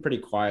house. He's been pretty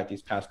quiet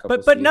these past couple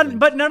seasons.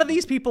 But none of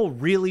these people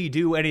really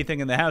do anything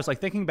in the house. Like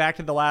thinking back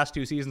to the last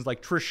 2 seasons,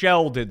 like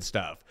Trishelle did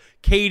stuff,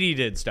 Katie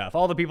did stuff.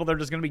 All the people that are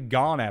just going to be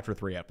gone after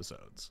 3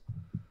 episodes.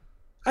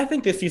 I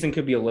think this season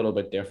could be a little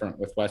bit different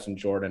with Wes and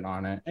Jordan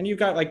on it. And you've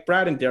got like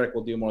Brad and Derek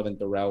will do more than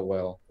Darrell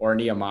will, or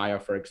Nehemiah,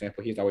 for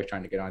example. He's always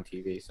trying to get on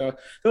TV. So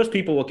those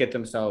people will get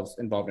themselves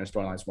involved in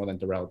storylines more than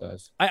Darrell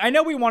does. I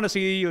know we want to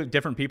see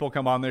different people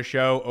come on this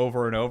show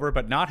over and over,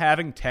 but not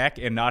having Tech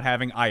and not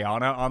having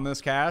Ayanna on this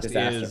cast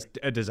is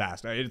a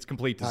disaster. It's a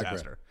complete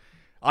disaster.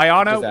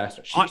 Ayanna,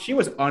 disaster. She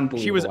was unbelievable.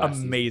 She was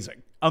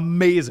amazing.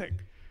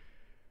 Amazing.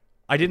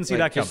 I didn't see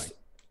that coming.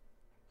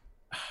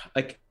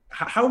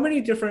 How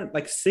many different,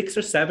 6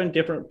 or 7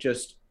 different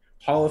just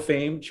Hall of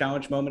Fame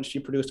challenge moments she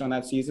produced on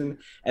that season.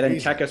 And then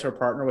Tech as her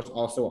partner was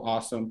also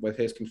awesome with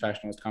his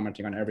confessionals,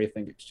 commenting on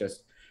everything. It's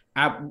just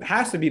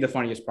has to be the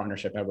funniest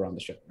partnership ever on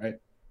the show, right?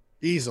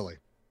 Easily.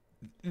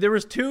 There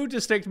was 2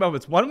 distinct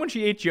moments. One when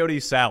she ate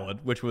Jody's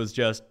salad, which was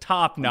just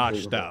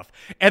top-notch stuff.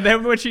 And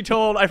then when she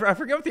told, I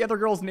forget what the other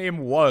girl's name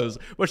was,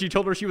 when she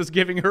told her she was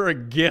giving her a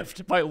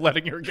gift by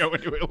letting her go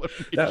into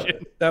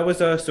elimination. That was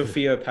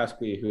Sophia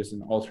Pasqui, who is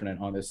an alternate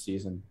on this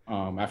season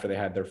after they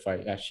had their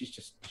fight. Yeah, she's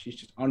just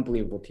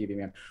unbelievable TV,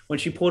 man. When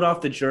she pulled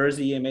off the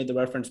jersey and made the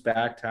reference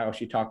back to how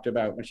she talked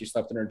about when she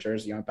slept in her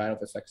jersey on Battle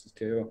of the Sexes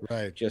 2.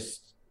 Right.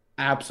 Just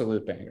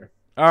absolute banger.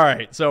 All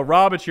right, so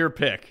Rob, it's your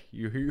pick.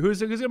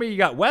 Who's going to be? You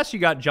got Wes, you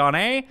got John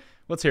A.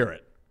 Let's hear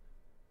it.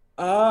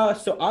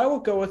 So I will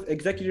go with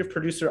executive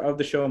producer of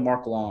the show,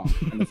 Mark Long,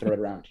 in the 3rd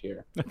round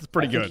here. That's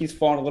pretty good. I think he's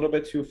fallen a little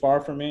bit too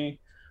far for me.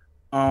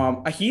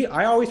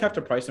 I always have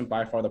to price him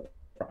by far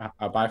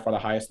the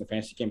highest in the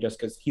fantasy game just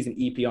because he's an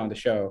EP on the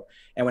show.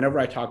 And whenever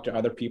I talk to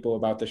other people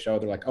about the show,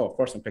 they're like, "Oh, of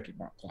course I'm picking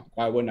Mark Long.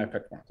 Why wouldn't I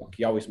pick Mark Long?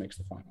 He always makes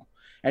the final."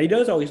 And he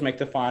does always make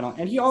the final.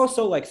 And he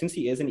also, since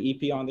he is an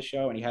EP on the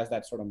show and he has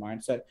that sort of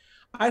mindset,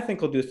 I think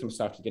he'll do some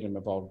stuff to get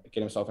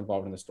himself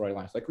involved in the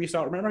storylines. Like we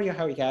saw, remember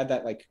how he had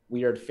that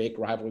weird fake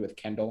rivalry with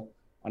Kendall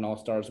on All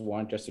Stars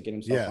 1 just to get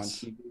himself on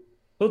TV?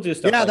 He'll do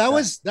stuff. Yeah, that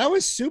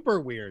was super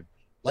weird.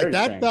 Very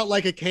that strange. Felt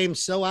like it came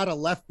so out of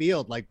left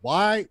field.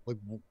 Why?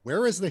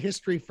 Where is the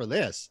history for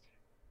this?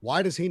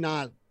 Why does he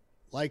not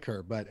like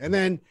her? And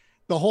then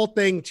the whole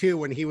thing too,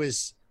 when he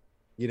was,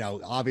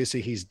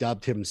 obviously he's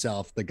dubbed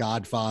himself the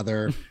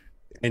Godfather,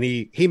 and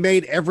he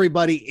made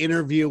everybody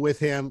interview with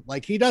him.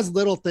 He does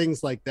little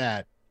things like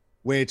that,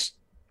 which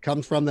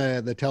comes from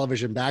the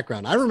television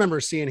background. I remember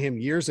seeing him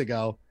years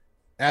ago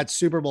at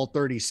Super Bowl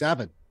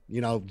 37.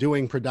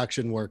 Doing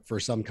production work for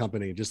some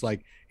company, you just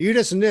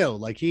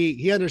knew,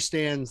 he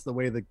understands the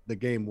way the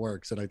game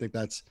works. And I think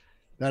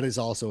that is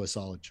also a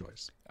solid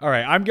choice. All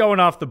right. I'm going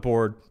off the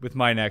board with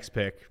my next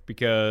pick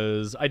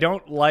because it's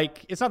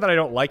not that I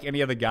don't like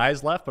any of the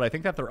guys left, but I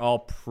think that they're all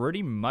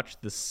pretty much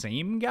the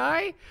same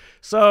guy.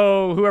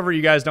 So whoever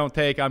you guys don't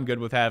take, I'm good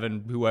with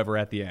having whoever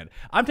at the end.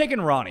 I'm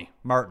taking Ronnie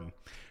Martin,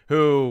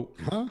 who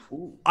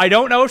I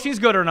don't know if she's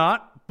good or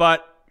not,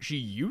 but she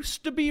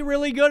used to be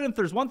really good. And if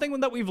there's one thing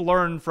that we've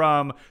learned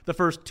from the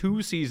first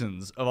 2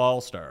 seasons of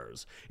All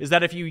Stars is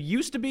that if you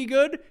used to be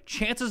good,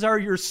 chances are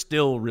you're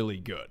still really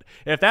good.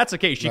 And if that's the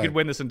case, she could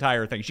win this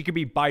entire thing. She could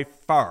be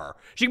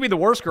she could be the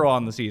worst girl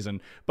on the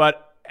season.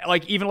 But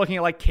even looking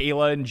at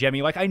Kayla and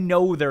Jemmye, I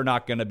know they're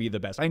not going to be the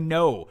best. I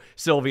know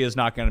Sylvia's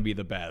not going to be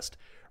the best.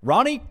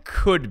 Ronnie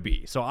could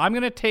be. So I'm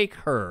going to take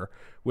her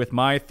with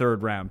my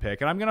 3rd round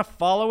pick. And I'm going to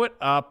follow it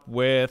up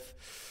with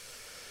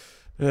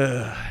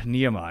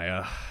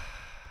Nehemiah.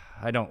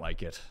 I don't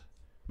like it,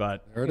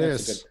 but there it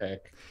is. A good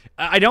pick.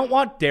 I don't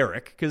want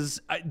Derek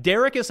because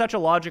Derek is such a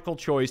logical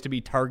choice to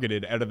be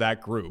targeted out of that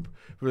group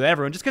with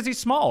everyone just because he's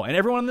small and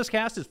everyone in this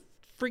cast is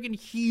freaking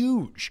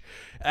huge.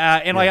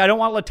 I don't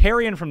want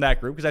Laterian from that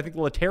group because I think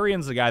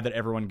Laterian's the guy that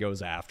everyone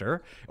goes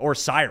after, or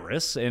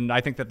Cyrus, and I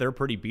think that they're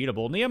pretty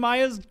beatable.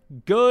 Nehemiah's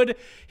good.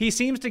 He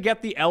seems to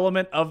get the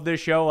element of this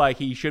show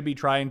he should be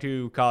trying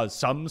to cause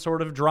some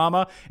sort of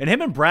drama, and him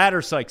and Brad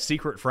are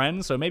secret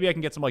friends, so maybe I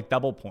can get some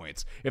double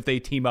points if they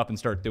team up and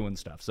start doing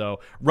stuff.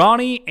 So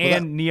Ronnie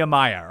and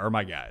Nehemiah are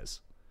my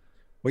guys.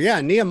 Well, yeah,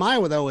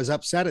 Nehemiah, though, was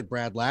upset at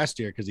Brad last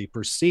year because he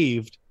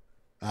perceived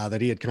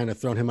that he had kind of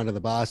thrown him under the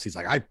bus. He's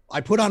like,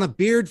 I put on a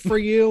beard for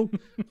you.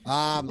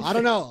 I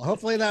don't know.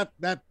 Hopefully that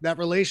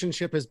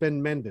relationship has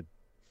been mended.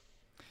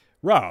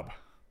 Rob.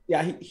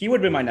 Yeah, he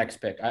would be my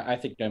next pick. I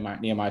think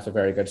Nehemiah's a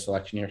very good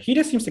selection here. He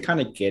just seems to kind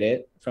of get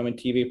it from a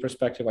TV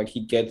perspective. Like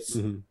he gets,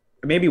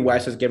 maybe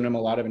Wes has given him a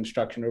lot of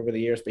instruction over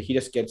the years, but he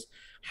just gets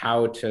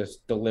how to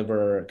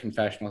deliver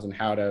confessionals and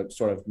how to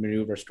sort of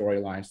maneuver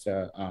storylines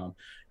to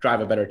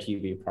drive a better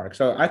TV park.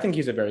 So I think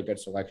he's a very good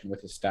selection with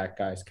his Stack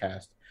Guys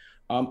cast.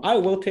 I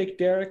will take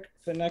Derek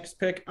for the next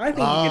pick. I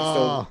think he can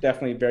still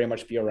definitely very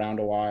much be around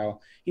a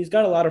while. He's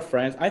got a lot of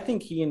friends. I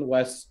think he and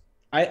Wes,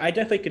 I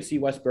definitely could see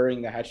Wes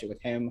burying the hatchet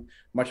with him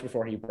much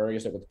before he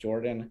buries it with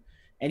Jordan.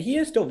 And he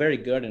is still very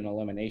good in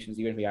eliminations,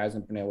 even if he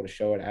hasn't been able to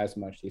show it as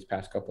much these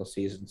past couple of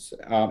seasons.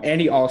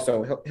 And he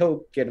also,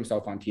 he'll get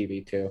himself on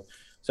TV too.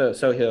 So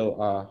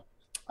he'll,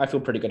 I feel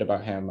pretty good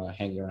about him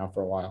hanging around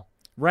for a while.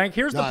 Rank,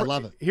 I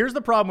love it. Here's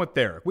the problem with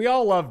Derek. We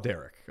all love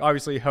Derek.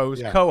 Obviously,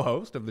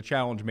 co-host of the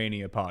Challenge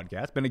Mania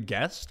podcast, been a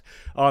guest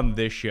on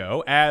this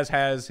show, as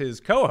has his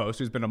co-host,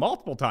 who's been a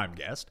multiple-time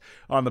guest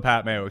on the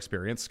Pat Mayo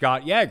Experience,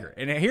 Scott Yager.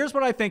 And here's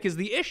what I think is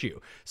the issue.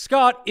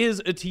 Scott is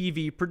a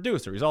TV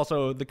producer. He's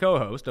also the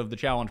co-host of the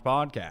Challenge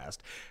podcast.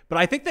 But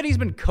I think that he's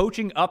been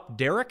coaching up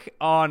Derek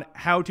on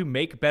how to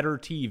make better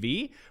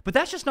TV, but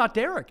that's just not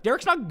Derek.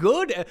 Derek's not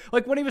good.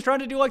 Like when he was trying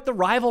to do like the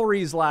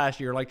rivalries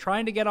last year, like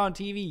trying to get on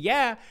TV,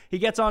 yeah, he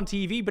gets on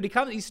TV, but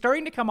he's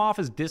starting to come off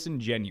as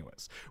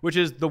disingenuous, which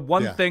is the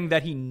one thing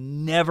that he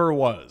never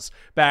was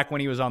back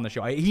when he was on the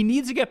show. He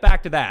needs to get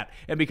back to that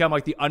and become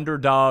like the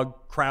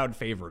underdog crowd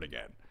favorite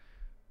again.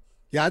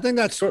 Yeah, I think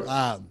that's Go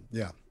ahead,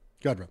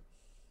 Rob.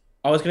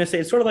 I was going to say,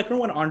 it's sort of like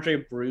when Andre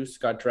Bruce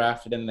got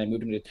drafted and they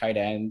moved him to tight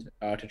end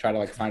to try to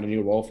like find a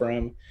new role for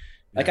him.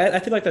 Like, I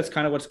feel like that's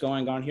kind of what's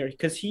going on here,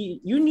 because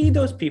you need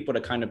those people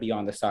to kind of be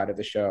on the side of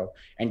the show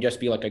and just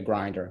be like a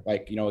grinder,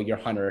 like, you know, your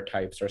Hunter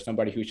types or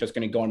somebody who's just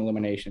going to go in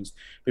eliminations,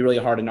 be really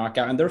hard to knock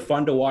out. And they're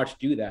fun to watch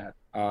do that.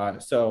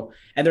 And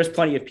there's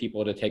plenty of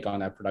people to take on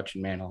that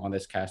production mantle on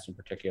this cast in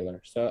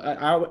particular. So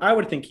I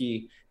would think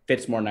he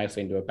fits more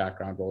nicely into a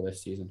background role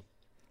this season.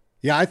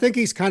 Yeah, I think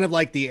he's kind of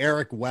like the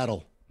Eric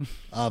Weddle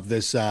of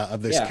this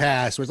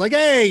cast, where it's like,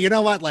 hey, you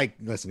know what? Like,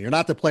 listen, you're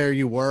not the player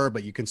you were,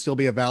 but you can still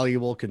be a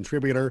valuable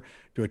contributor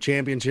to a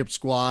championship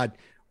squad.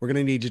 We're going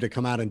to need you to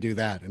come out and do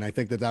that. And I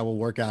think that will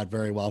work out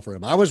very well for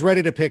him. I was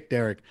ready to pick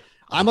Derek.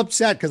 I'm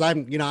upset because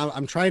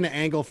I'm trying to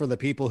angle for the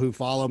people who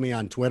follow me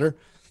on Twitter.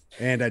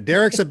 And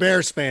Derek's a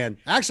Bears fan.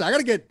 Actually, I got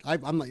to get,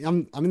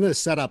 I'm in the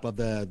setup of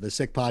the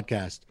Sick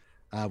podcast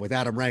with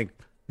Adam Rank.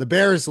 The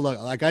Bears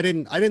look like I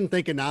didn't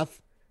think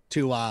enough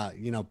to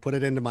put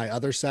it into my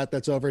other set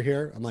that's over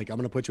here. I'm like, I'm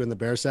going to put you in the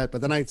Bear set,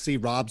 but then I see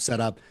Rob set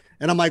up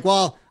and I'm like,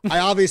 well, I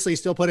obviously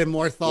still put in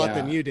more thought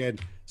than you did.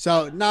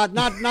 So not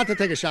to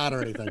take a shot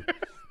or anything,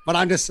 but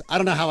I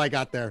don't know how I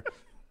got there,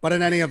 but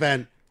in any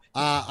event,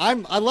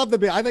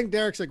 I think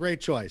Derek's a great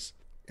choice.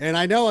 And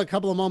I know a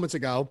couple of moments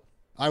ago,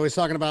 I was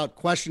talking about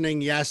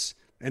questioning Yes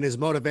and his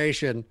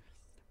motivation,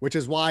 which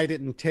is why I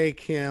didn't take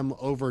him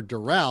over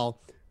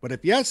Darrell. But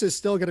if Yes is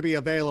still going to be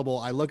available,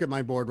 I look at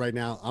my board right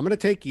now. I'm going to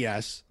take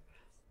Yes.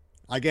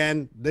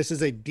 Again, this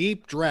is a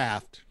deep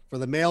draft for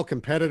the male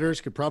competitors,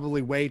 could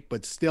probably wait,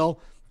 but still,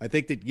 I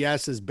think that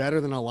Yes is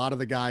better than a lot of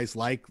the guys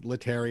like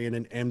Letarian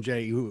and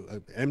MJ, who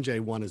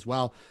MJ won as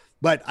well.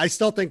 But I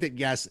still think that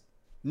Yes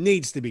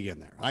needs to be in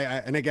there.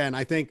 And again,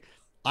 I think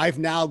I've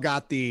now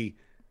got the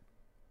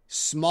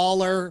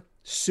smaller,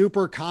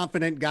 super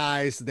confident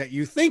guys that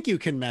you think you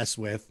can mess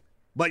with,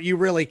 but you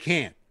really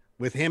can't,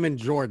 with him and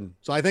Jordan.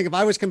 So I think if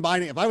I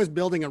was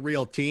building a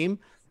real team,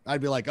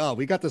 I'd be like, oh,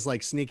 we got this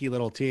like sneaky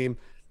little team.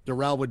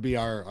 Darrell would be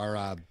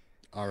our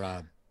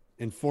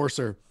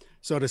enforcer,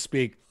 so to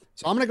speak.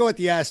 So I'm going to go with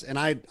Yes. And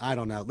I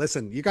don't know.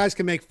 Listen, you guys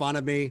can make fun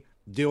of me.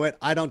 Do it.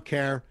 I don't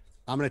care.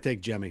 I'm going to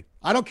take Jimmy.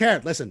 I don't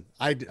care. Listen,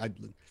 I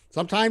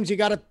sometimes you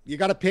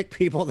gotta pick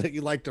people that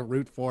you like to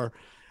root for.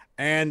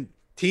 And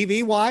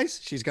TV wise,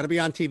 she's going to be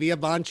on TV a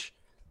bunch.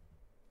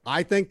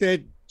 I think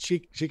that she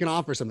can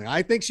offer something.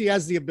 I think she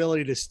has the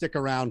ability to stick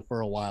around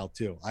for a while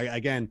too.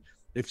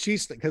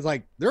 Because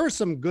like there are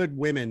some good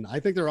women. I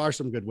think there are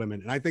some good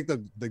women. And I think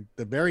the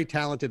very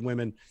talented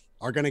women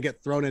are going to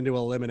get thrown into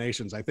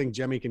eliminations. I think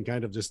Jimmy can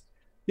kind of just,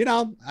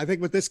 I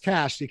think with this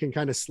cast, she can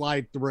kind of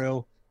slide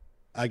through.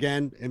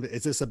 Again,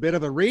 is this a bit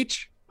of a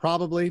reach?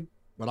 Probably,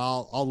 but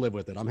I'll live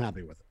with it. I'm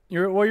happy with it.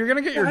 You're going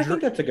to get I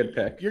think that's a good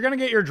pick. You're going to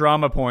get your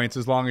drama points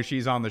as long as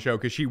she's on the show,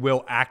 because she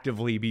will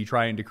actively be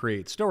trying to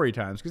create story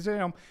times. Because,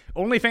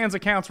 OnlyFans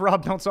accounts,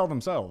 Rob, don't sell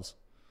themselves.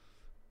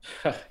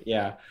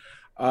 Yeah.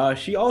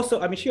 She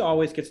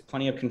always gets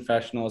plenty of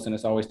confessionals and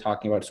is always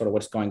talking about sort of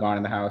what's going on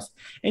in the house.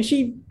 And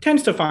she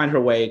tends to find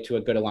her way to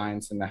a good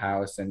alliance in the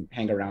house and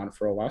hang around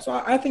for a while. So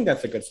I think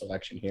that's a good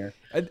selection here.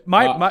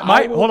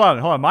 Hold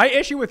on. My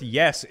issue with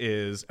Yes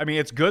is,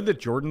 it's good that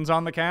Jordan's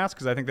on the cast,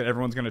 because I think that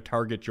everyone's going to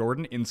target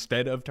Jordan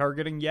instead of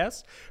targeting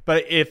Yes.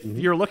 But if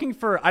you're looking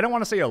for, I don't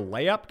want to say a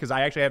layup, because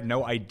I actually have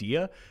no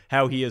idea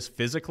how he is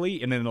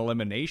physically in an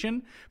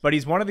elimination, but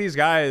he's one of these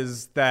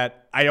guys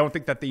that I don't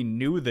think that they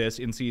knew this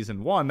in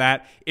season 1,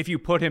 that if you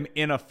put him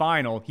in a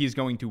final, he's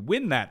going to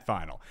win that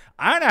final.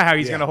 I don't know how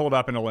he's going to hold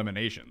up in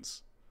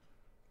eliminations.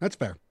 That's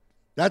fair.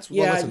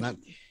 Listen,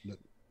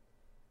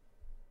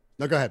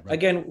 No, go ahead. Bro.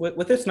 Again,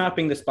 with this not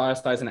being the Spy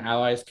Spies and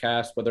Allies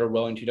cast, where they're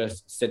willing to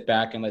just sit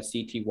back and let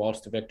CT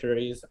waltz to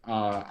victories,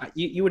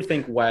 you would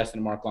think Wes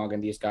and Mark Long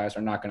and these guys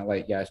are not going to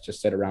let Yes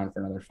just sit around for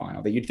another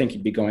final. That you'd think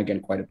he'd be going in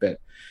quite a bit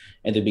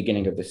at the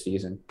beginning of the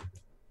season.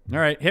 All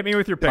right, hit me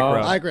with your pick,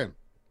 Rob. I agree.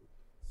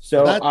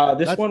 So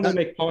this one will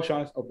make Paul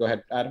Shaughnessy. Oh, go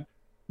ahead, Adam.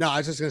 No, I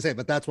was just going to say,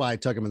 but that's why I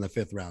took him in the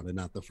 5th round and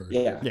not the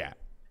 1st. Yeah.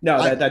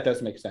 No, that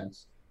does make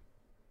sense.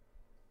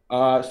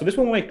 So this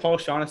one will make Paul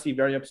Shaughnessy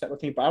very upset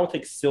with me, but I will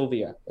take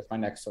Sylvia with my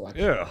next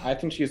selection. Ew. I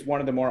think she's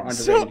one of the more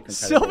underrated competitors.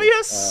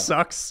 Sylvia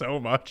sucks so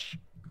much.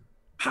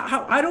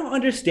 How I don't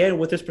understand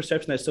what this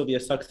perception that Sylvia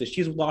sucks is.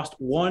 She's lost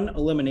one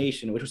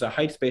elimination, which was a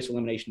heights-based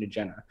elimination to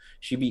Jenna.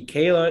 She beat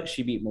Kayla,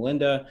 she beat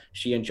Melinda,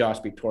 she and Josh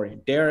beat Tori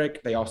and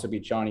Derek. They also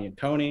beat Johnny and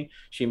Tony.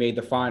 She made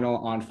the final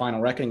on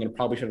Final Reckoning and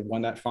probably should have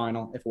won that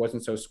final if it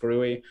wasn't so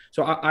screwy.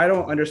 So I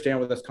don't understand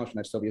where this comes from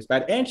that Sylvia's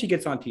bad. And she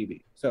gets on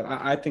TV. So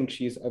I think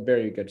she's a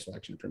very good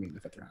selection for me in the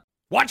 5th round.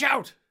 Watch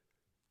out!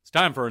 It's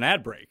time for an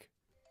ad break.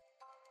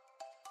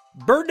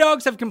 Bird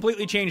dogs have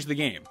completely changed the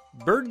game.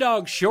 Bird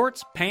dog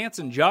shorts, pants,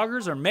 and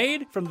joggers are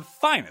made from the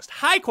finest,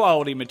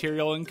 high-quality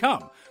material and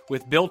come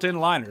with built-in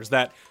liners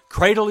that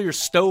cradle your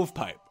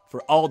stovepipe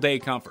for all-day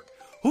comfort.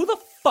 Who the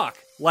fuck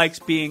likes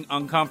being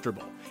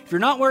uncomfortable? If you're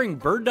not wearing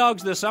bird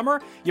dogs this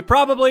summer, you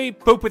probably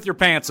poop with your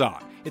pants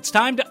on. It's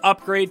time to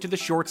upgrade to the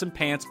shorts and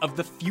pants of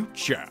the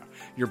future.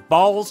 Your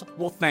balls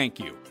will thank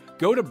you.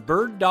 Go to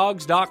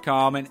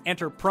birddogs.com and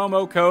enter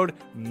promo code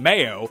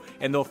MAYO,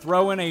 and they'll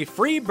throw in a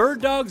free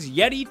Bird Dogs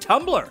Yeti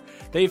tumbler.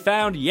 They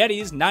found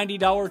Yeti's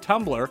 $90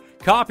 tumbler,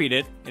 copied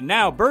it, and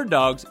now Bird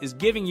Dogs is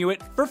giving you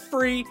it for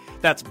free.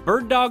 That's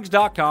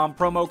birddogs.com,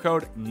 promo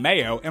code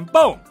MAYO, and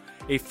boom,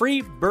 a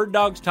free Bird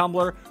Dogs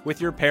tumbler with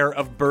your pair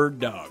of bird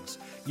dogs.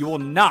 You will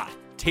not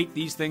take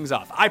these things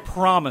off, I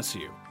promise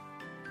you.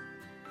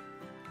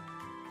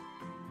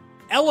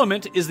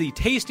 Element is the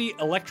tasty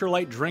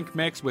electrolyte drink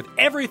mix with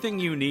everything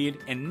you need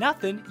and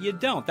nothing you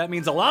don't. That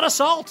means a lot of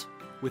salt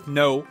with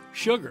no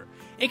sugar.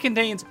 It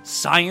contains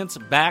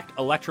science-backed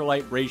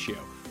electrolyte ratio,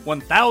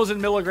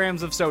 1,000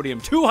 milligrams of sodium,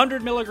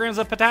 200 milligrams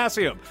of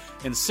potassium,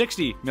 and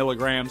 60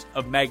 milligrams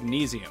of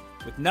magnesium.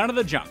 With none of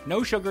the junk,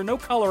 no sugar, no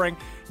coloring,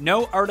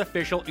 no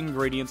artificial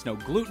ingredients, no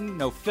gluten,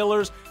 no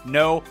fillers,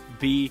 no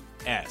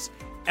BS.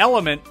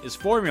 Element is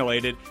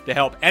formulated to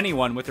help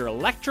anyone with their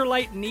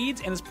electrolyte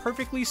needs and is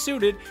perfectly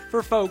suited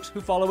for folks who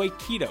follow a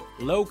keto,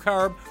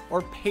 low-carb,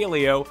 or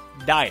paleo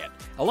diet.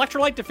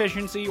 Electrolyte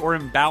deficiency or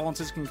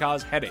imbalances can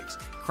cause headaches,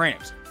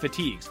 cramps,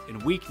 fatigues,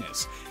 and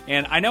weakness.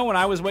 And I know when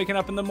I was waking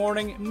up in the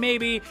morning,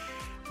 maybe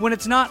when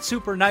it's not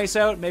super nice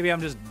out, maybe I'm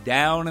just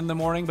down in the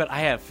morning, but I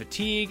have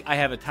fatigue, I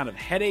have a ton of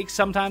headaches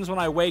sometimes when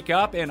I wake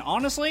up, and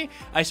honestly,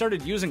 I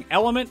started using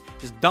Element,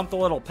 just dump the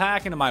little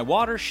pack into my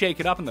water,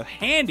 shake it up in the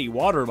handy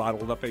water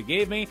bottle that they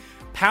gave me,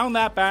 pound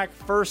that back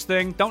first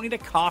thing, don't need a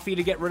coffee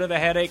to get rid of the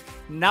headache,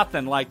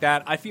 nothing like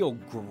that. I feel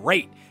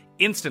great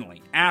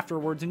instantly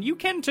afterwards, and you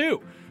can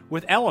too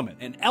with Element.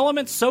 And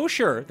Element's so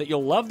sure that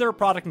you'll love their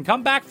product and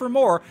come back for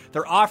more,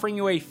 they're offering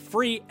you a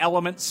free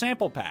Element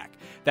sample pack.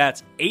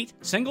 That's 8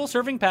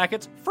 single-serving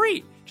packets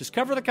free. Just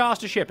cover the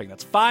cost of shipping.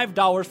 That's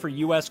 $5 for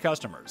U.S.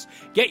 customers.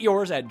 Get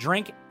yours at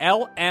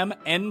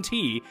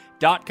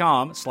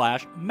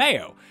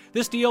drinklmnt.com/mayo.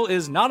 This deal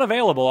is not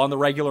available on the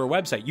regular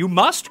website. You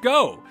must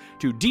go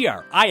to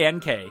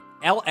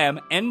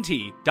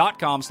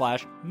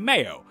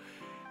drinklmnt.com/mayo.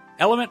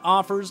 Element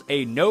offers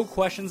a no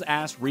questions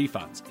asked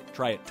refunds.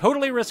 Try it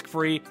totally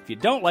risk-free. If you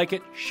don't like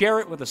it,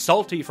 share it with a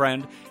salty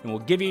friend, and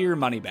we'll give you your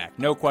money back.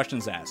 No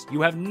questions asked.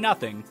 You have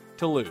nothing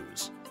to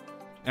lose.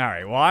 All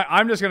right. Well,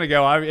 I'm just gonna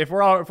go. If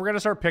we're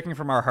gonna start picking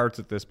from our hearts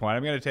at this point,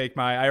 I'm gonna take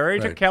I already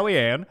took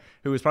Kellyanne,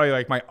 who is probably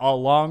like my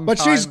long. But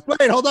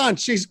hold on,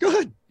 she's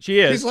good. She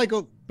is. She's like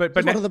she's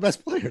one of the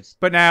best players.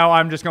 But now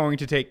I'm just going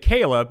to take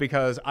Kayla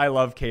because I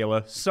love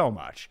Kayla so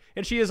much,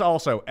 and she is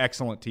also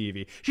excellent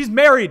TV. She's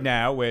married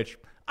now, which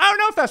I don't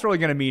know if that's really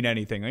going to mean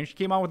anything. I mean, she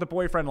came on with a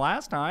boyfriend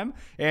last time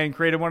and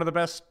created one of the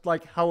best,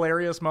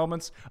 hilarious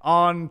moments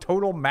on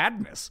Total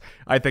Madness,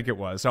 I think it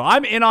was. So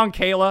I'm in on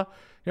Kayla.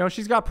 You know,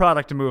 she's got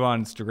product to move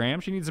on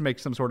Instagram. She needs to make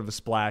some sort of a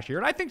splash here.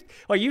 And I think,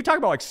 you talk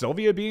about,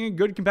 Sylvia being a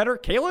good competitor.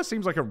 Kayla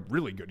seems like a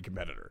really good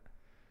competitor.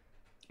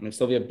 I mean,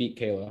 Sylvia beat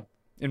Kayla.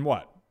 In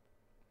what?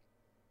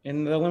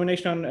 In the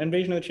elimination on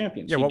Invasion of the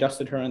Champions. Yeah, she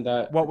dusted her in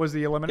that. What was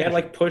the elimination?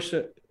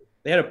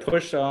 They had to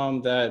push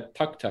that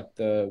tuk-tuk,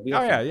 the wheel.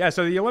 Oh, yeah.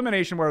 So the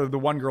elimination where the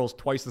one girl's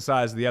twice the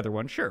size of the other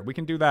one, sure, we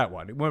can do that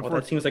one. Well,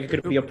 that seems like it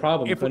could be a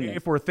problem,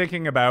 if we're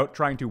thinking about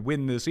trying to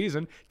win this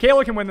season,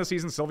 Kayla can win this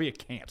season, Sylvia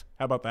can't.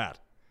 How about that?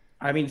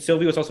 I mean,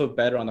 Sylvia was also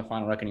better on the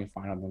Final Reckoning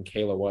final than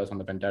Kayla was on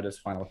the Vendettas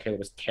final. Kayla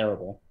was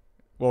terrible.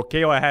 Well,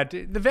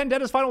 Kayla the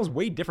Vendettas final was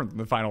way different than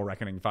the Final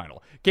Reckoning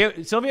final.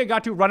 Sylvia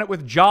got to run it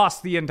with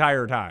Joss the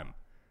entire time.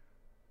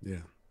 Yeah.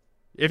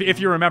 If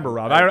you remember,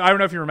 Rob. I don't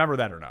know if you remember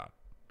that or not.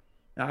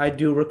 I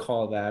do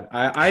recall that.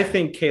 I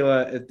think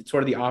Kayla is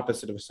sort of the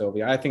opposite of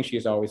Sylvia. I think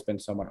she's always been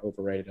somewhat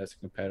overrated as a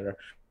competitor.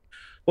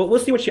 Well, we'll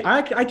see what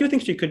I do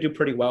think she could do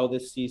pretty well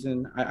this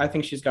season. I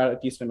think she's got a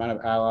decent amount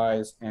of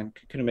allies and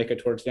could make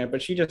it towards the end,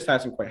 but she just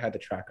hasn't quite had the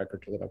track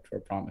record to live up to her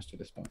promise to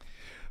this point.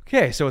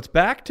 Okay, so it's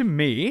back to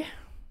me.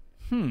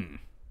 Do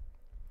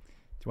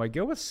I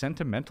go with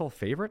sentimental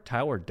favorite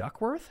Tyler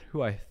Duckworth,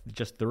 who I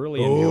just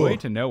thoroughly enjoy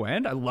to no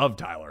end? I love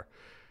Tyler.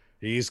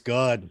 He's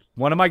good.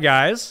 One of my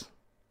guys.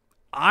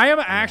 I am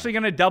actually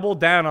going to double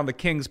down on the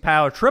King's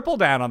Palace, triple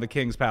down on the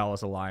King's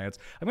Palace Alliance.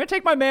 I'm going to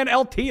take my man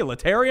LT,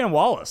 Latarian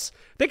Wallace.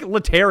 I think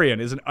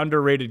Latarian is an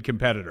underrated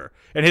competitor,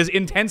 and his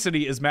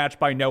intensity is matched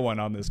by no one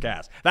on this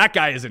cast. That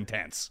guy is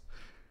intense.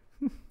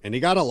 And he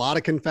got a lot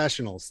of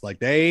confessionals. Like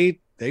they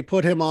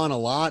put him on a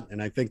lot,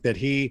 and I think that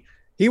he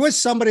was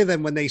somebody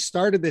that when they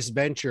started this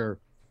venture,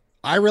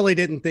 I really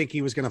didn't think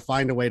he was going to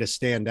find a way to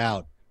stand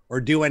out or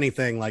do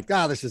anything like,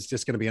 this is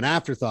just going to be an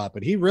afterthought.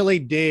 But he really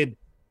did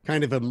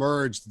kind of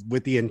emerged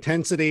with the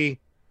intensity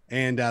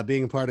and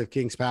being a part of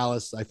King's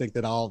Palace. I think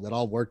that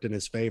all worked in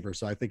his favor.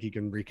 So I think he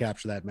can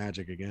recapture that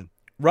magic again.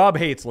 Rob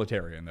hates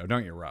Latarian, though,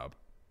 don't you, Rob?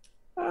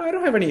 I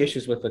don't have any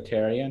issues with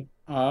Latarian.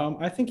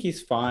 I think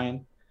he's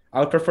fine.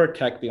 I would prefer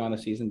Tech be on the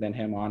season than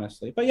him,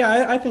 honestly. But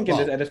yeah, I think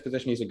at this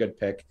position, he's a good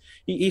pick.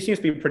 He seems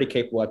to be pretty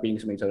capable at beating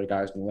some of these other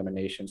guys in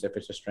eliminations if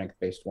it's a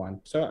strength-based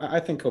one. So I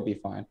think he'll be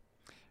fine.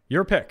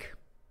 Your pick.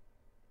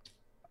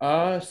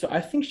 So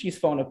I think she's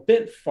fallen a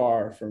bit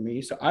far for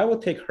me. So I will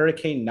take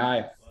Hurricane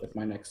Naya with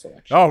my next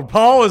selection. Oh,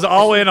 Paul is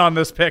all in on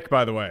this pick,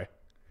 by the way.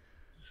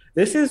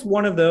 This is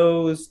one of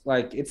those,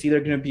 like, it's either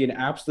going to be an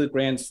absolute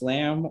grand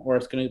slam or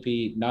it's going to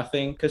be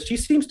nothing, because she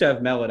seems to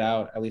have mellowed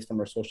out, at least from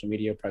her social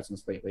media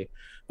presence lately.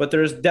 But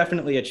there's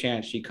definitely a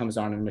chance she comes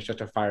on and is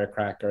just a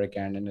firecracker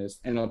again and is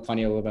in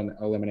plenty of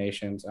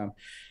eliminations.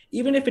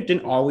 Even if it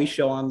didn't always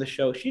show on the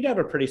show, she'd have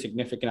a pretty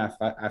significant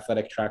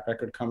athletic track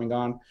record coming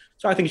on.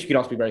 So I think she could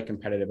also be very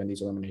competitive in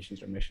these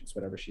eliminations or missions,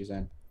 whatever she's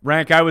in.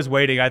 Rank, I was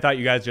waiting. I thought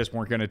you guys just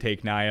weren't going to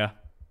take Naya.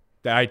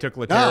 I took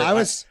Latarian.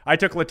 No, I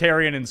took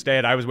Latarian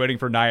instead. I was waiting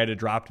for Naya to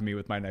drop to me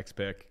with my next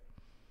pick.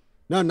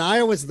 No,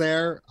 Naya was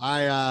there.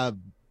 I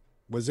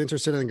was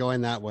interested in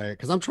going that way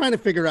because I'm trying to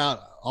figure out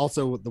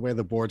also the way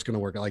the board's going to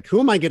work. Like, who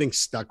am I getting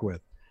stuck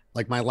with?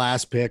 Like my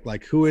last pick,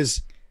 like who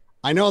is,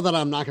 I know that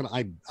I'm not going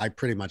to, I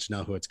pretty much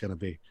know who it's going to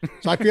be.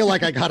 So I feel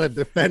like I got to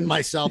defend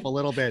myself a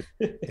little bit.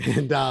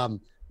 And well,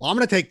 I'm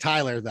going to take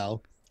Tyler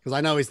though, because I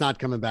know he's not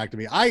coming back to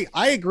me. I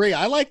agree.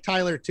 I like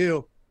Tyler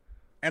too.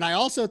 And I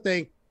also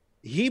think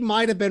he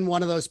might have been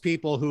one of those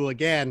people who,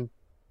 again,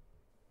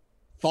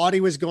 thought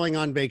he was going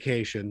on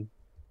vacation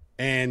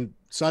and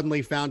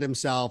suddenly found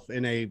himself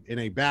in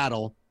a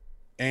battle.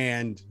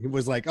 And he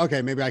was like,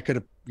 okay, maybe I could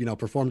have,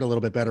 performed a little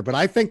bit better. But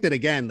I think that,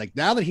 again, like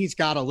now that he's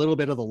got a little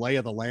bit of the lay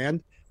of the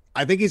land,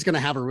 I think he's going to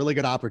have a really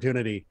good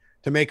opportunity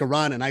to make a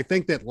run. And I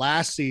think that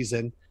last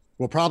season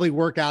will probably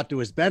work out to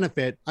his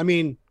benefit. I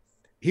mean,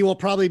 he will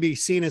probably be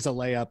seen as a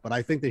layup, but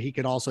I think that he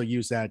could also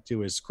use that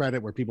to his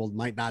credit where people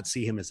might not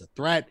see him as a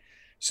threat.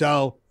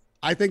 So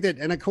I think that,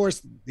 and of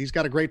course, he's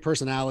got a great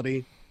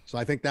personality. So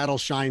I think that'll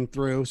shine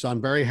through. So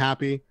I'm very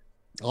happy.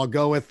 I'll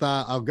go with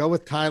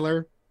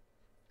Tyler.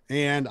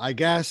 And I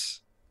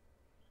guess,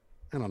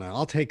 I don't know,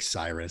 I'll take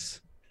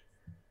Cyrus.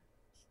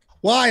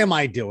 Why am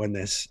I doing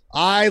this?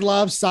 I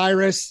love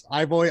Cyrus.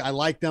 I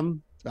liked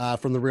him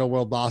from the Real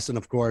World Boston,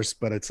 of course,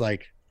 but it's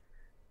like,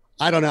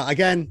 I don't know.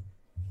 Again,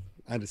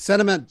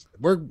 sentiment.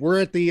 We're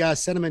at the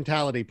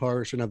sentimentality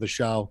portion of the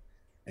show.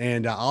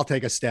 And I'll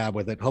take a stab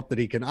with it. Hope that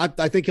he can. I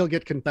think he'll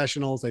get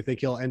confessionals. I think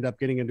he'll end up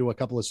getting into a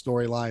couple of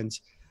storylines.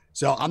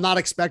 So I'm not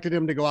expecting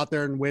him to go out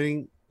there and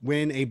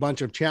win a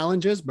bunch of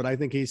challenges, but I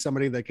think he's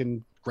somebody that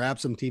can grab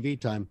some TV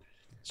time.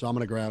 So I'm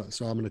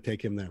going to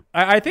take him there.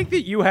 I think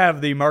that you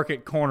have the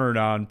market cornered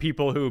on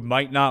people who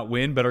might not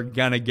win, but are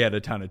going to get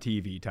a ton of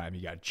TV time.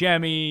 You got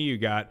Jemmy,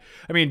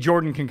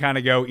 Jordan can kind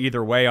of go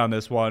either way on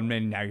this one.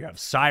 And now you have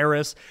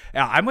Cyrus.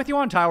 I'm with you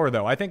on Tyler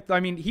though.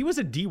 He was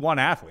a D1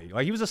 athlete.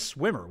 Like he was a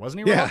swimmer,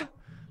 wasn't he? Yeah.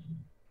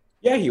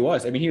 Yeah, he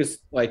was. He was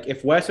like,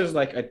 if Wes is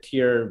like a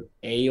tier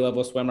A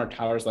level swimmer,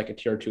 Tyler's like a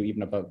tier 2,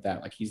 even above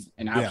that. Like he's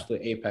an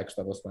absolute apex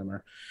level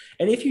swimmer.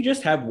 And if you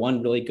just have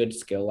one really good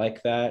skill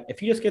like that,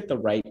 if you just get the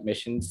right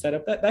mission set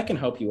up, that can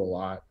help you a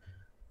lot.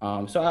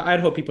 So I'd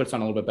hope he puts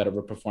on a little bit better of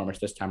a performance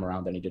this time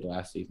around than he did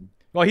last season.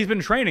 Well, he's been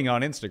training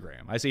on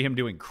Instagram. I see him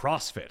doing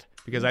CrossFit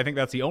because I think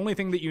that's the only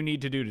thing that you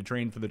need to do to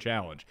train for the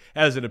challenge,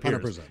 as it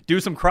appears. 100%.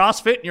 Do some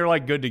CrossFit and you're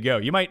like good to go.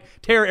 You might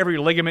tear every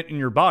ligament in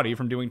your body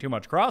from doing too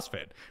much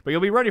CrossFit, but you'll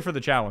be ready for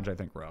the challenge, I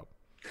think, Rob.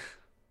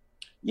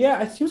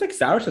 Yeah, it seems like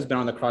Cyrus has been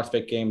on the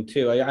CrossFit game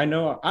too. I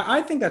know.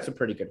 I think that's a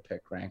pretty good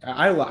pick, Rank.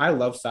 I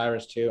love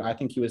Cyrus too. I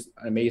think he was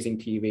an amazing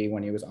TV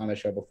when he was on the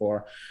show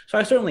before. So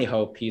I certainly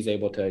hope he's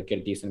able to get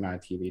a decent amount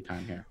of TV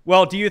time here.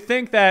 Well, do you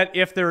think that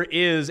if there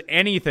is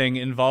anything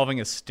involving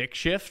a stick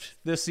shift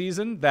this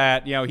season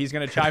that, he's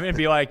going to chime in and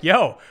be like,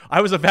 yo, I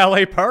was a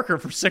valet parker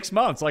for 6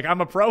 months. Like I'm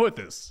a pro at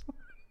this.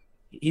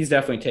 He's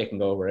definitely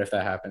taking over if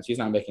that happens. He's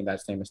not making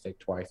that same mistake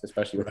twice,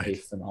 especially with Right.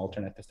 Ace as an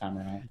alternate this time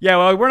around. Yeah,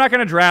 well, we're not going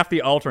to draft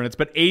the alternates,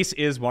 but Ace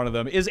is one of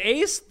them. Is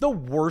Ace the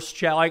worst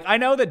challenge? I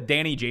know that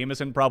Danny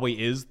Jameson probably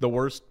is the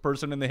worst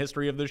person in the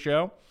history of the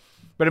show,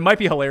 but it might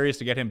be hilarious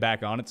to get him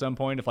back on at some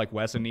point if like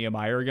Wes and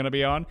Nehemiah are going to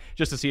be on,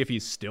 just to see if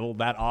he's still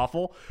that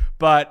awful.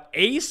 But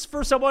Ace,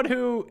 for someone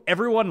who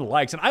everyone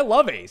likes, and I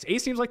love Ace.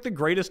 Ace seems like the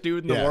greatest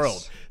dude in the Yes.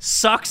 world.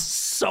 Sucks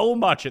so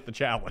much at the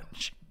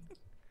challenge.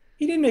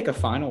 He did make a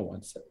final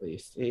once at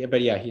least.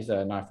 But yeah, he's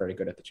not very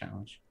good at the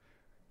challenge.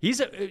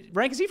 He's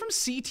Rank, is he from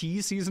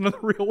CT's season of the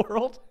Real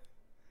World?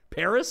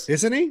 Paris?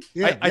 Isn't he?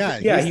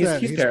 Yeah,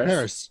 he's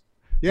Paris.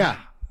 Yeah,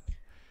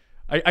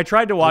 I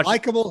tried to watch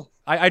likable.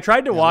 I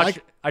tried to watch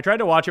like- I tried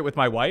to watch it with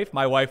my wife.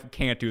 My wife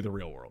can't do the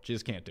Real World. She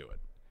just can't do it.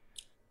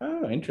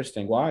 Oh,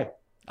 interesting. Why?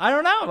 I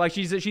don't know. Like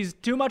she's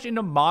too much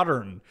into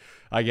modern,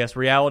 I guess,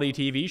 reality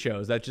TV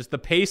shows. That's just the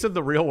pace of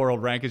the Real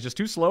World, Rank, is just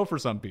too slow for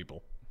some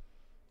people.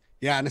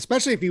 Yeah, and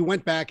especially if you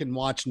went back and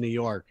watched New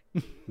York,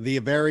 the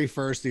very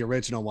first, the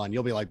original one,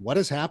 you'll be like, "What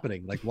is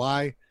happening? Like,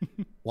 why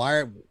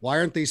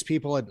aren't these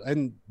people?"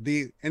 And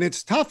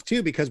it's tough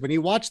too because when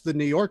you watch the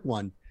New York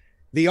one,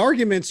 the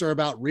arguments are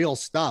about real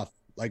stuff,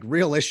 like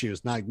real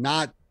issues,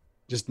 not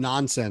just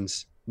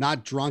nonsense,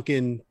 not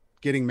drunken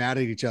getting mad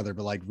at each other,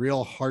 but like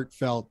real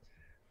heartfelt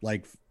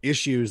like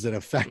issues that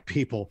affect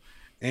people.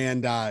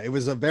 And it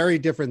was a very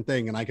different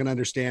thing. And I can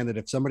understand that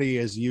if somebody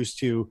is used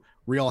to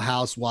Real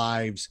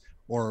Housewives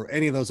or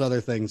any of those other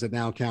things that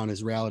now count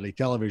as reality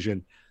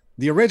television,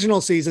 the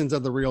original seasons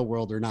of the Real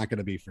World are not going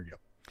to be for you.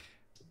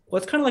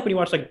 Well, it's kind of like when you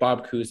watch like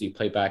Bob Cousy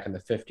play back in the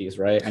 50s,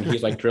 right? And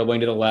he's like dribbling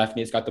to the left and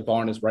he's got the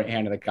ball in his right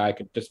hand and the guy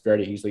could just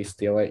very easily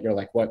steal it. You're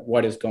like,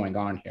 what is going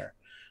on here?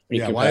 When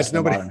you Yeah, compare why it is to the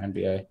nobody- modern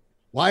NBA?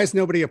 Why is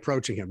nobody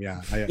approaching him?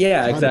 Yeah.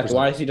 Yeah, exactly. 100%.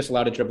 Why is he just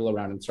allowed to dribble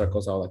around in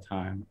circles all the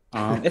time?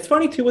 It's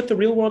funny too with the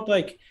Real World.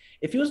 Like,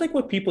 it feels like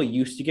what people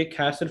used to get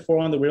casted for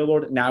on the Real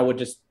World now would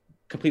just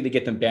completely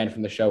get them banned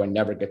from the show and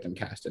never get them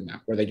casted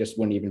now, where they just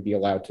wouldn't even be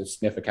allowed to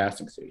sniff a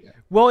casting studio.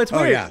 Well, it's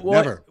weird. yeah,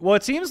 well, never. Well,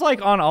 it seems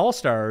like on All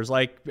Stars,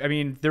 like, I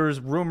mean, there was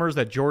rumors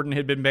that Jordan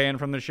had been banned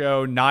from the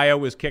show. Nia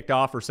was kicked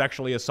off for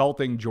sexually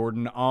assaulting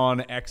Jordan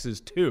on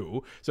X's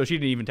 2. So she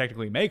didn't even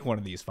technically make one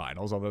of these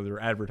finals, although they were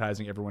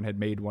advertising everyone had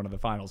made one of the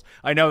finals.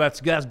 I know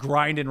that's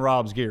grinding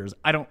Rob's gears.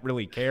 I don't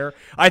really care.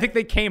 I think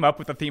they came up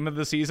with the theme of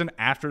the season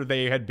after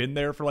they had been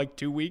there for like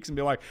 2 weeks and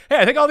be like, hey,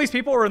 I think all these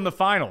people are in the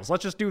finals.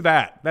 Let's just do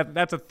that.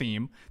 That's a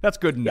theme. That's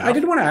good enough. I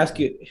did want to ask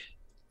you,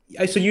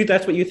 so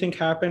that's what you think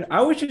happened?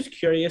 I was just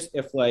curious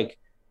if like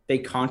they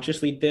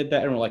consciously did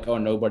that and were like, oh,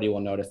 nobody will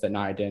notice that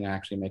Nia didn't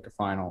actually make a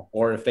final,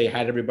 or if they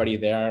had everybody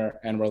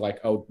there and were like,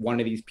 oh, one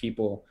of these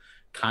people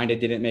kind of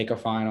didn't make a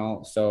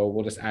final, so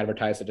we'll just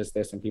advertise it as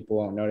this and people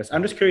won't notice.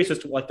 I'm just curious as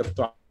to what the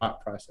thought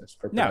process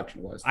for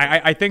production was.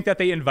 I think that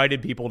they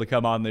invited people to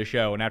come on this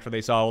show, and after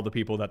they saw all the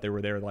people that they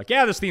were there, like,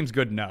 yeah, this theme's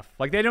good enough.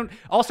 Like, they don't,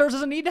 All Stars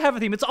doesn't need to have a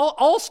theme. It's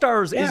All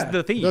Stars is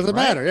the theme. Doesn't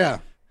right? matter. Yeah.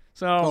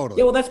 So Totally.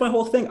 Yeah, well, that's my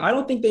whole thing. I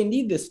don't think they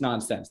need this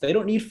nonsense. They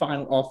don't need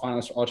all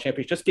finalists or all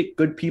champions. Just get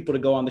good people to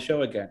go on the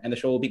show again, and the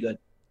show will be good.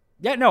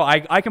 yeah, no,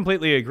 I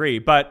completely agree.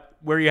 But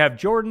where you have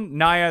Jordan,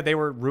 Nia, they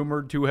were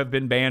rumored to have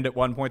been banned at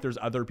one point. There's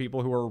other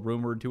people who are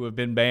rumored to have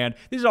been banned.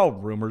 These are all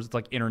rumors. It's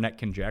like internet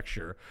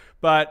conjecture.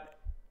 But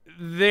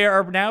they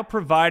are now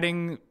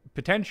providing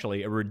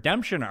potentially a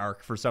redemption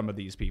arc for some of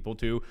these people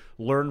to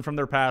learn from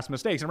their past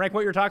mistakes. And Rank,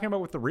 what you're talking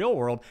about with the Real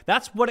World,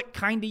 that's what it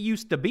kind of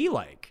used to be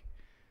like.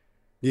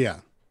 Yeah.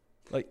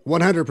 Like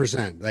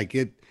 100%. Like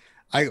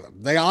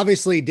they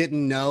obviously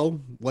didn't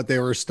know what they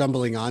were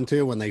stumbling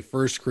onto when they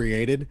first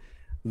created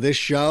this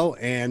show.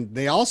 And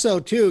they also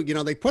too,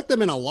 they put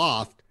them in a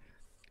loft.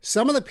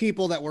 Some of the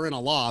people that were in a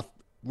loft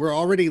were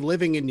already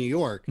living in New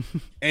York.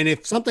 And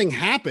if something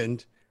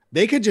happened,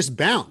 they could just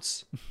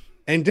bounce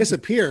and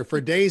disappear for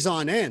days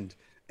on end.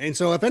 And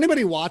so if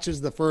anybody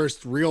watches the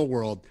first Real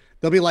World,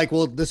 they'll be like,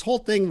 well, this whole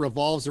thing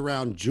revolves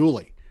around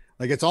Julie.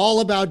 Like, it's all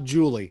about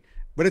Julie.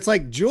 But it's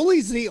like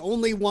Julie's the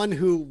only one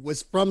who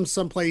was from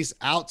someplace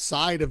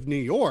outside of New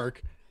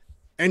York,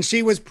 and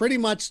she was pretty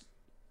much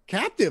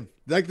captive.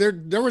 Like,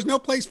 there was no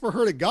place for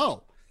her to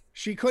go.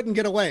 She couldn't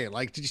get away.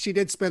 Like, she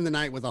did spend the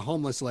night with a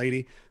homeless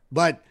lady,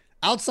 but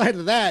outside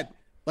of that,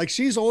 like,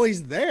 she's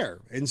always there.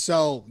 And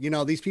so,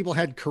 these people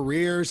had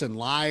careers and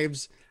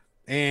lives,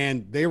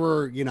 and they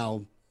were,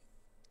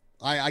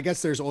 I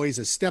guess there's always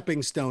a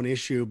stepping stone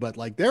issue, but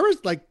like there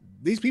was like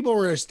these people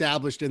were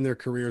established in their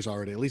careers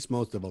already, at least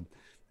most of them.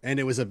 And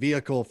it was a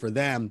vehicle for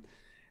them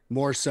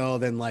more so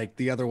than like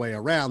the other way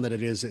around that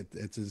it is at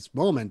this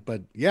moment.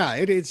 But yeah,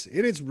 it is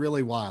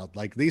really wild.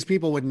 Like these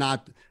people would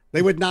not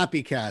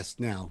be cast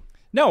now.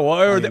 No,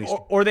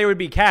 or they would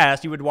be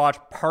cast. You would watch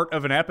part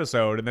of an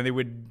episode, and then they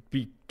would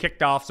be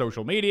kicked off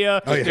social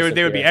media. Oh, yes.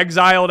 They would be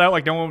exiled out.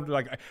 Like no one,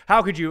 like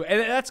how could you? And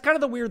that's kind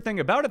of the weird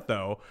thing about it,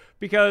 though,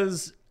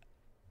 because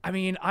I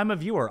mean, I'm a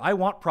viewer. I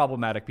want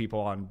problematic people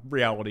on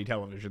reality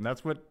television.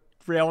 That's what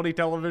reality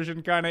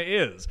television kind of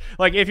is.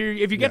 Like if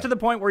you get to the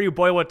point where you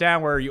boil it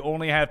down, where you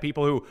only have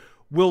people who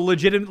will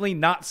legitimately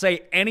not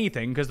say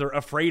anything because they're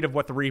afraid of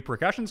what the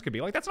repercussions could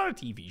be. Like, that's not a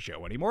TV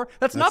show anymore.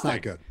 That's nothing.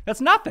 Not good.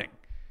 That's nothing.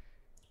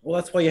 Well,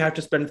 that's why you have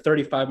to spend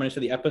 35 minutes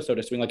of the episode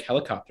just doing like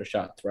helicopter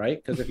shots,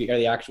 right? Because if you got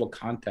the actual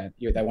content,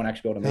 that won't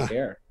actually be able to make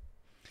air.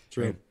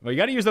 True. Well, you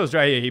got to use those.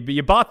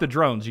 You bought the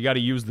drones. You got to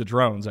use the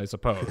drones, I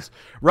suppose.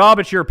 Rob,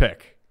 it's your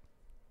pick.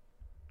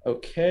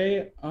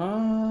 Okay.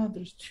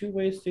 There's two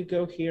ways to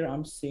go here.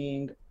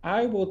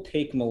 I will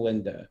take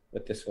Melinda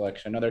with this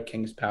selection, another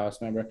King's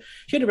Palace member.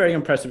 She had a very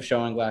impressive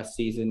showing last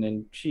season,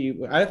 and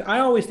I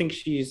always think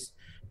she's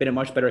been a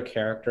much better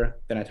character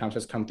than at times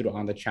has come through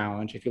on the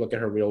challenge. If you look at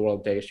her real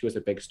world days, she was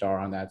a big star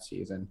on that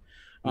season.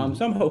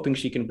 So I'm hoping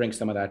she can bring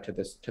some of that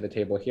to the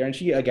table here. And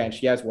she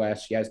has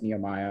Wes, she has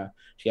Nehemiah,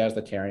 she has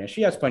Laterrian,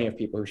 she has plenty of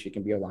people who she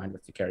can be aligned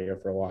with to carry her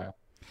for a while.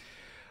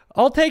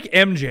 I'll take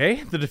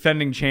MJ, the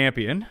defending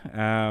champion.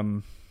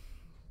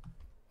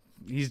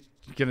 He's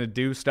going to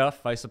do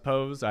stuff, I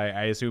suppose.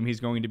 I assume he's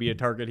going to be a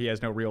target. He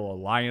has no real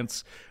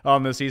alliance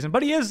on this season,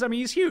 but he is. I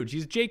mean, he's huge.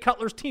 He's Jay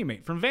Cutler's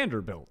teammate from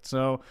Vanderbilt,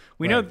 so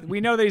we know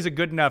that he's a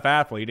good enough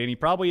athlete, and he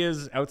probably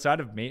is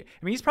outside of me.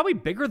 I mean, he's probably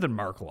bigger than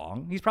Mark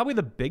Long. He's probably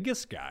the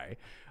biggest guy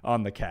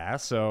on the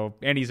cast. So,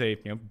 and he's a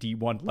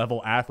D1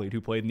 level athlete who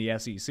played in the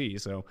SEC.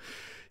 So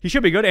he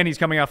should be good, and he's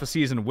coming off a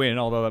season win,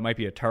 although that might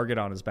be a target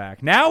on his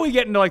back. Now we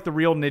get into like the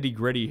real nitty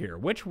gritty here.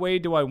 Which way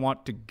do I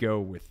want to go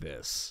with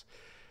this?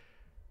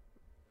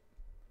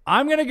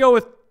 I'm going to go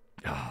with,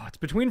 it's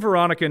between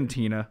Veronica and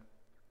Tina.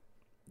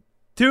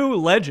 Two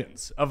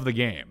legends of the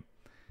game.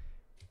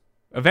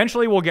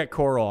 Eventually we'll get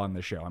Coral on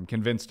the show. I'm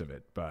convinced of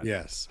it. But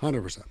yes,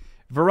 100%.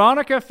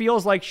 Veronica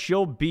feels like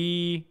she'll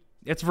be,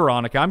 it's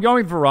Veronica. I'm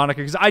going with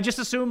Veronica because I just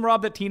assume,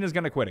 Rob, that Tina's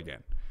going to quit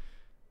again.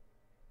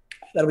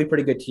 That'll be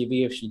pretty good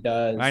TV if she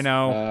does. I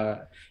know.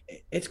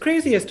 It's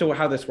crazy as to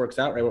how this works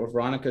out, right? With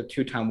Veronica,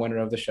 2-time winner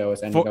of the show,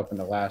 is ending up in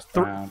the last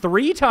round.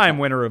 3-time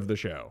winner of the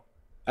show.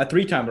 A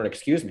 3-time winner,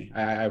 excuse me.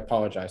 I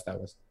apologize. That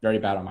was very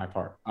bad on my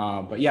part.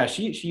 But yeah,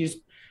 she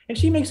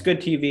makes good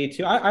TV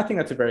too. I think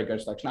that's a very good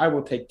selection. I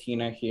will take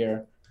Tina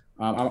here.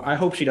 I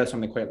hope she does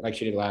something quit like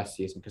she did last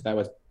season, because that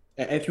was,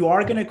 if you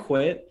are going to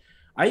quit,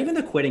 even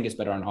the quitting is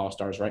better on All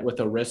Stars, right? With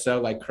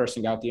Arissa like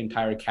cursing out the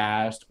entire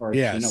cast, or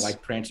Tina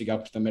like prancing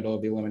up to the middle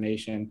of the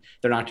elimination.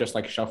 They're not just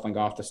like shuffling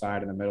off the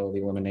side in the middle of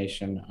the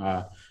elimination.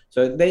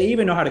 So they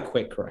even know how to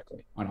quit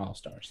correctly on All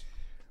Stars.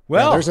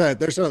 Well, yeah,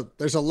 there's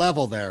a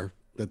level there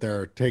that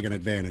they're taking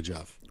advantage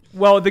of.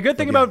 Well, the good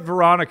thing about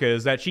Veronica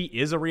is that she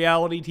is a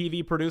reality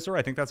TV producer.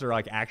 I think that's her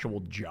like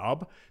actual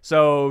job.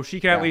 So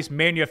she can at least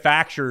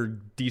manufacture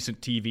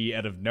decent TV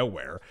out of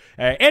nowhere.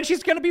 And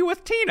she's going to be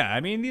with Tina. I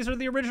mean, these are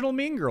the original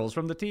Mean Girls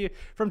from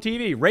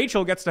TV.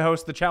 Rachel gets to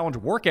host the Challenge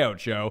workout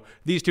show.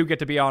 These two get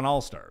to be on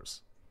All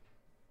Stars.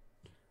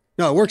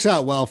 No, it works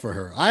out well for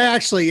her. I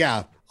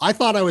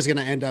thought I was going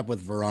to end up with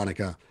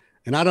Veronica.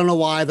 And I don't know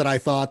why that I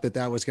thought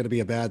that was going to be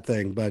a bad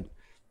thing, but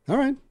all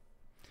right.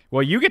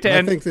 Well, you get to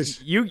end.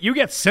 You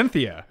get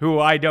Cynthia, who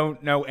I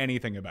don't know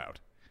anything about.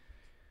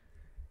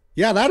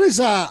 Yeah, that is.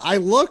 I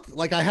looked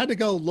like I had to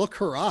go look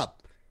her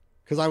up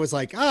because I was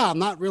like, I'm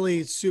not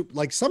really super.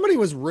 Like somebody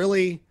was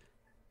really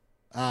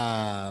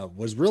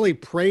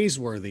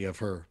praiseworthy of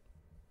her,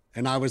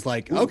 and I was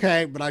like,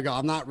 okay, but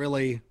I'm not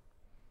really.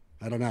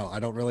 I don't know. I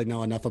don't really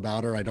know enough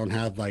about her. I don't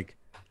have I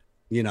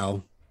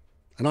don't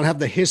have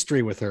the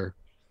history with her.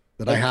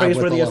 That I have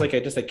praiseworthy as like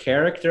just a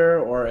character,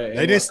 or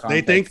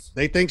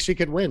they think she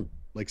could win.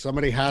 Like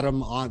somebody had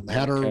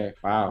her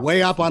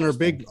way up on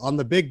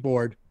the big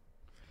board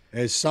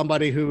as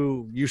somebody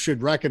who you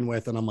should reckon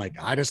with, and I'm like,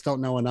 I just don't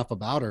know enough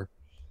about her,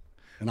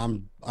 and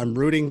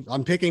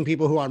I'm picking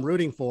people who I'm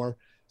rooting for.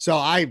 So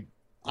I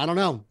don't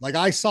know. Like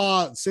I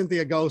saw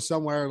Cynthia go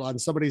somewhere on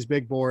somebody's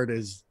big board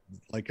as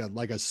like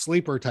a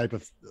sleeper type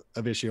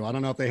of issue. I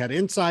don't know if they had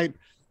insight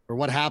or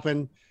what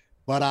happened.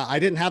 But I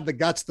didn't have the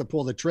guts to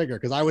pull the trigger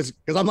because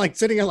I'm like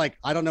sitting here like,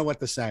 I don't know what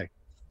to say.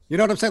 You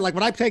know what I'm saying? Like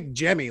when I pick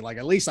Jemmy, like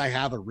at least I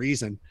have a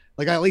reason.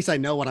 Like at least I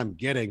know what I'm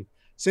getting.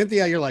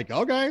 Cynthia, you're like,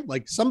 okay,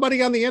 like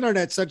somebody on the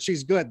internet said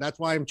she's good. That's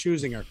why I'm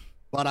choosing her.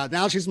 But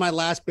now she's my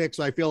last pick.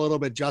 So I feel a little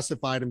bit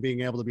justified in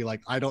being able to be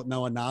like, I don't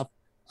know enough.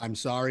 I'm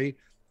sorry.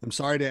 I'm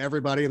sorry to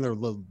everybody and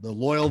the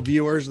loyal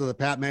viewers of the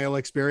Pat Mayo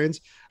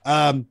experience.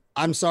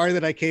 I'm sorry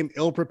that I came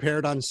ill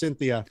prepared on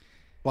Cynthia,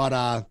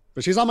 but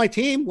she's on my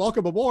team.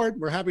 Welcome aboard.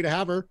 We're happy to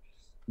have her.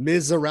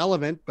 Ms.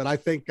 Irrelevant, but I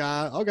think,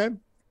 okay,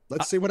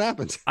 let's see what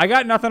happens. I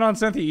got nothing on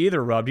Cynthia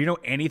either, Rob. Do you know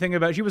anything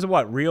about, she was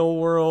what, Real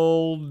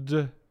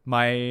World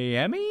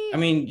Miami? I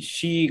mean,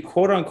 she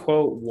quote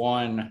unquote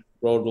won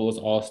Road Rules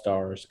All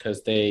Stars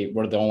because they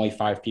were the only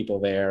 5 people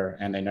there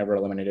and they never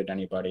eliminated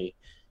anybody.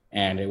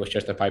 And it was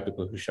just the 5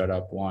 people who showed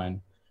up won.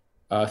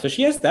 So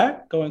she has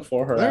that going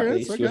for her at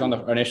least. Okay. She was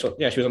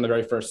on the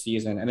very first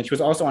season. And then she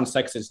was also on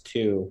Sexes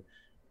 2.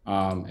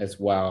 As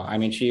well. I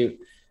mean,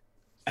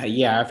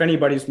 if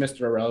anybody's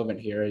Mr. Irrelevant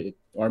here,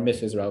 or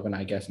Mrs. Irrelevant,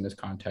 I guess, in this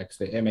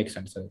context, it makes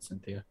sense that it's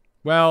Cynthia.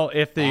 Well,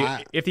 if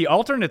the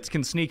alternates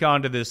can sneak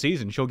onto this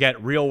season, she'll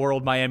get Real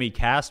World Miami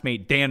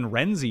castmate Dan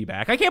Renzi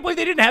back. I can't believe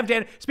they didn't have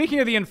Dan. Speaking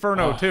of the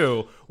Inferno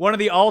too, one of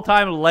the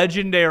all-time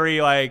legendary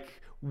I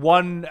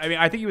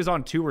think he was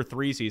on 2 or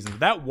 3 seasons.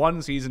 That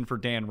one season for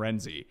Dan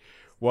Renzi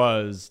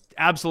was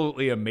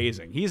absolutely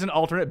amazing. He's an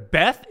alternate.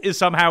 Beth is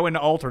somehow an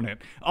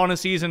alternate on a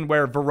season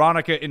where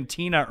Veronica and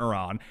Tina are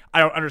on. I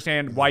don't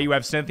understand why you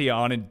have Cynthia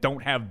on and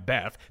don't have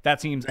Beth.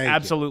 That seems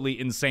absolutely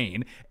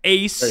insane.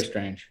 Ace. Very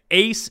strange.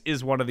 Ace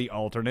is one of the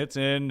alternates.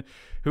 And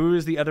who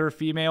is the other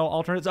female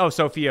alternates? Oh,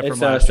 Sophia from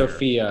last year.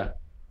 Sophia.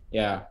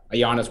 Yeah.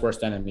 Ayana's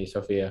worst enemy,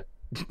 Sophia.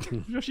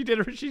 She gave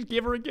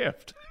her a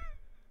gift.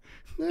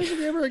 She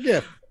gave her a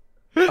gift.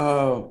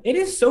 Oh, it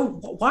is so.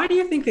 Why do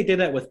you think they did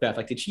that with Beth?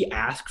 Like, did she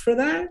ask for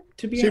that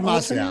to be? It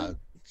must have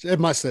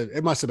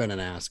been an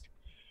ask.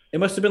 It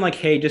must have been like,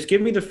 hey, just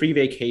give me the free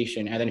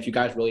vacation, and then if you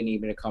guys really need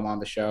me to come on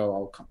the show,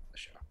 I'll come on the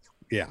show.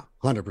 Yeah,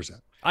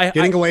 100%.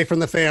 Getting away from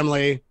the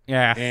family.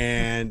 Yeah,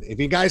 and if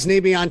you guys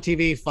need me on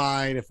TV,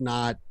 fine. If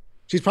not,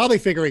 she's probably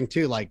figuring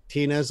too. Like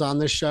Tina's on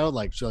this show.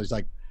 Like she's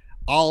like,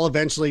 I'll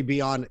eventually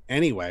be on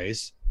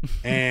anyways.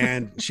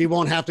 And she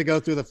won't have to go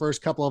through the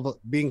first couple of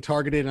being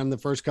targeted on the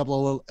first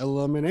couple of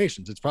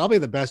eliminations. It's probably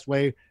the best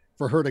way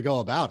for her to go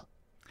about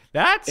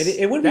it.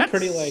 It would be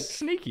pretty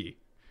sneaky.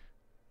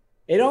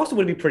 It also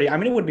would be pretty. I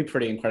mean, it would be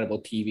pretty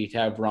incredible TV to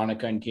have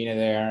Veronica and Tina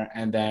there,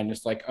 and then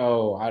just like,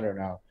 oh, I don't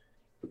know,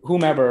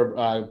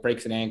 whomever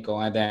breaks an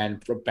ankle, and then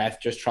Beth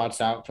just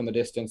trots out from the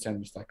distance,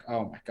 and just like,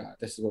 oh my god,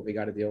 this is what we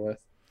got to deal with.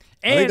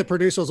 I think the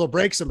producers will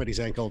break somebody's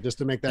ankle just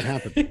to make that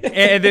happen.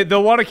 And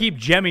they'll want to keep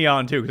Jemmy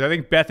on too, because I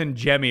think Beth and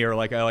Jemmy are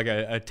like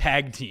a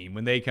tag team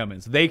when they come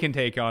in, so they can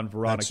take on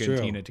Veronica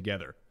and Tina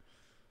together.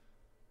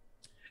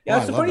 Yeah,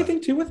 that's the funny thing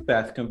too with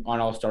Beth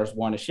on All Stars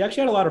 1 is she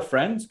actually had a lot of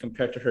friends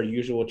compared to her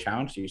usual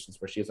challenge seasons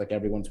where she's like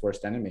everyone's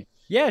worst enemy.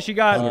 Yeah, she's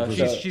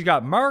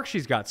got Mark,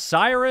 she's got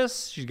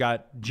Cyrus, she's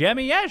got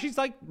Jemmy. Yeah, she's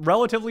like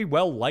relatively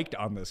well liked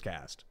on this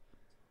cast.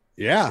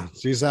 Yeah,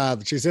 she's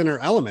in her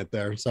element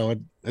there, so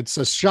it's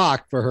a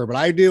shock for her. But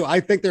I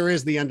think there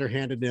is the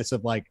underhandedness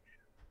of like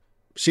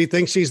she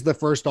thinks she's the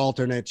first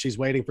alternate. She's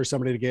waiting for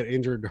somebody to get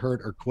injured,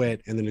 hurt, or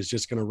quit, and then is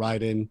just going to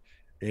ride in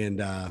and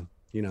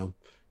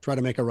try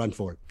to make a run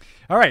for it.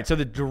 All right, so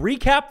to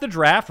recap the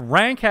draft,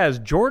 Rank has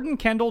Jordan,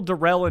 Kendall,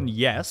 Darrell, and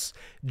Yes,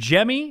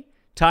 Jemmy,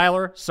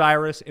 Tyler,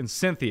 Cyrus, and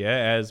Cynthia,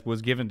 as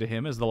was given to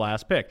him as the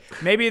last pick.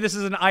 Maybe this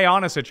is an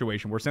Ayana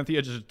situation where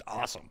Cynthia is just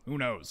awesome. Who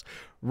knows?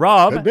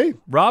 Rob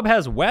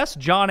has Wes,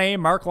 John A.,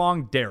 Mark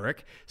Long,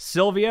 Derek,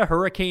 Sylvia,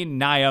 Hurricane,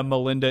 Naya,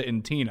 Melinda,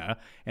 and Tina.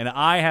 And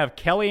I have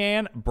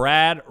Kellyanne,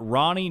 Brad,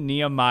 Ronnie,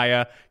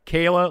 Nehemiah,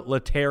 Kayla,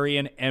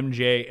 Latarian,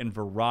 MJ, and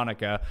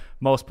Veronica.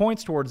 Most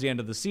points towards the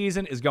end of the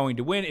season is going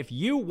to win. If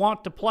you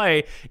want to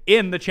play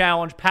in the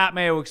Challenge Pat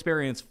Mayo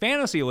Experience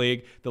Fantasy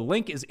League, the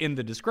link is in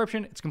the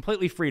description. It's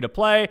completely free to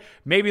play.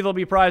 Maybe there'll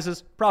be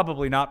prizes.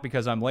 Probably not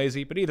because I'm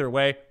lazy. But either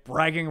way,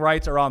 bragging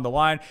rights are on the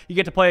line. You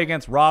get to play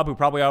against Rob, who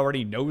probably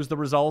already knows the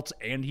results,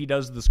 and he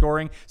does the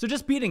scoring. So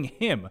just beating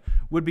him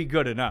would be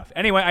good enough.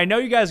 Anyway, I know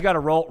you guys got to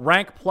roll.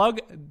 Rank plug.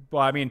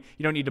 Well, I mean,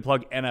 you don't need to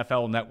plug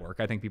NFL Network.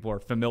 I think people are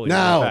familiar with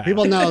that.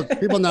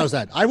 People knows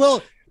that. I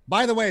will.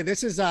 By the way,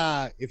 this is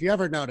if you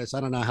ever notice,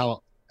 I don't know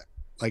how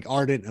like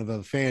ardent of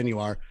a fan you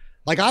are.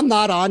 Like I'm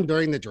not on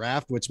during the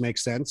draft, which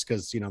makes sense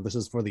because this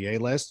is for the A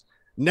list.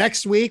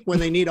 Next week when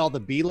they need all the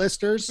B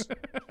listers,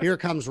 here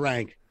comes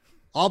Rank.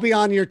 I'll be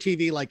on your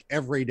TV like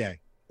every day.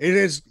 It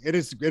is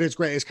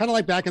great. It's kind of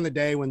like back in the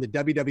day when the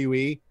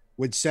WWE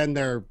would send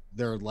their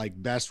like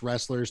best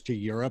wrestlers to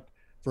Europe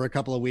for a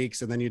couple of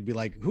weeks, and then you'd be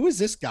like, who is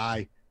this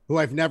guy who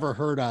I've never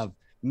heard of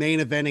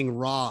main eventing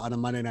Raw on a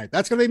Monday night?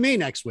 That's going to be me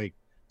next week.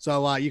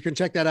 So you can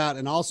check that out.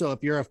 And also,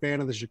 if you're a fan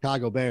of the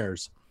Chicago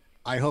Bears,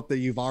 I hope that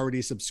you've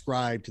already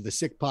subscribed to the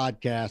Sick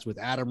Podcast with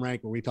Adam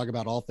Rank, where we talk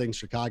about all things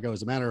Chicago.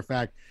 As a matter of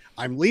fact,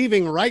 I'm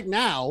leaving right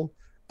now.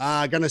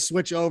 Going to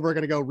switch over,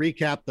 going to go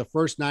recap the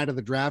first night of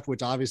the draft,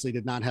 which obviously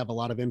did not have a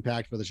lot of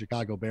impact for the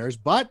Chicago Bears.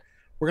 But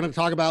we're going to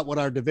talk about what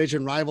our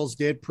division rivals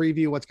did,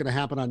 preview what's going to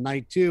happen on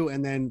night 2,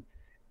 and then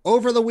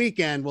over the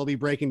weekend, we'll be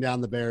breaking down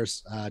the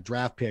Bears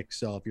draft picks.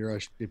 So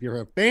if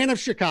you're a fan of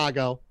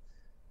Chicago,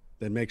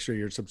 then make sure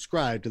you're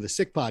subscribed to the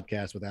Sick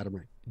Podcast with Adam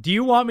Ring. Do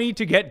you want me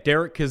to get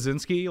Derek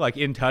Kaczynski like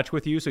in touch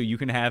with you so you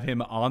can have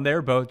him on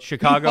there, both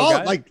Chicago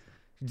guys? Like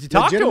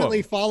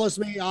legitimately follows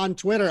me on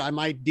Twitter. I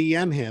might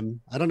DM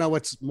him. I don't know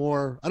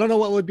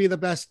what would be the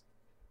best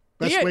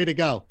way to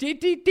go.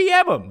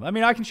 DM him. I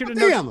mean, I can shoot a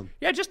note. DM him.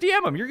 Yeah, just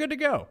DM him. You're good to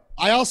go.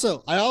 I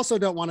also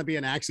don't want to be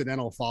an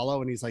accidental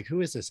follow. And he's like,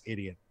 who is this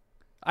idiot?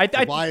 He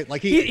accidentally.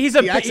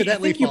 I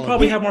think you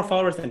probably have more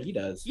followers than he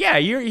does. Yeah,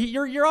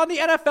 you're on the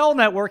NFL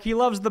Network. He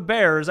loves the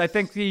Bears. I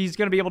think he's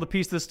going to be able to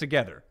piece this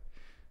together.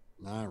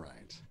 All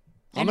right.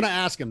 I'm going to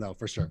ask him though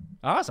for sure.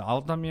 Awesome.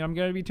 I'm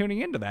going to be tuning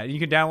into that. You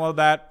can download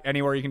that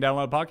anywhere you can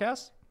download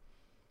podcasts.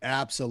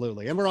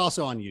 Absolutely, and we're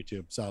also on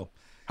YouTube. So,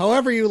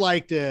 however you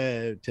like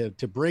to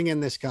bring in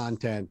this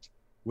content,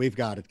 we've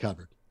got it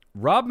covered.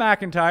 Rob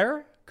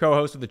McIntyre,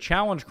 co-host of the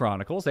Challenge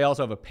Chronicles. They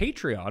also have a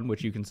Patreon,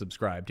 which you can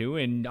subscribe to,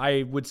 and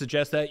I would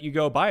suggest that you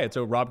go buy it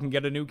so Rob can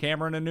get a new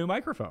camera and a new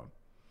microphone.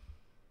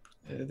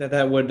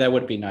 That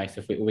would be nice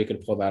if we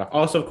could pull that off.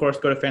 Also, of course,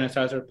 go to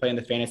Fantasizer, play in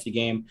the fantasy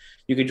game.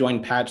 You could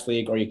join Pat's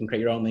League, or you can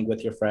create your own league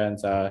with your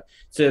friends.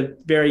 It's a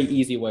very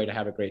easy way to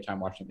have a great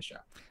time watching the show.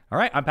 All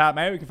right, I'm Pat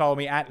Mayo. You can follow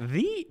me at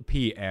the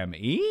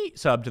PME.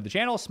 Sub to the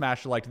channel,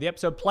 smash the like to the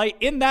episode, play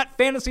in that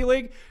fantasy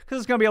league because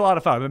it's going to be a lot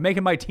of fun. I've been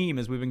making my team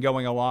as we've been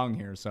going along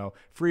here, so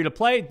free to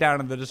play down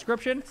in the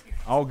description.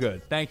 All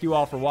good. Thank you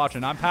all for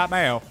watching. I'm Pat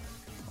Mayo.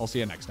 I'll see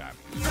you next time.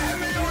 Pat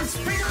Mayo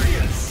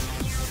Experience!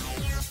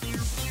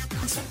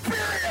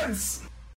 Experience!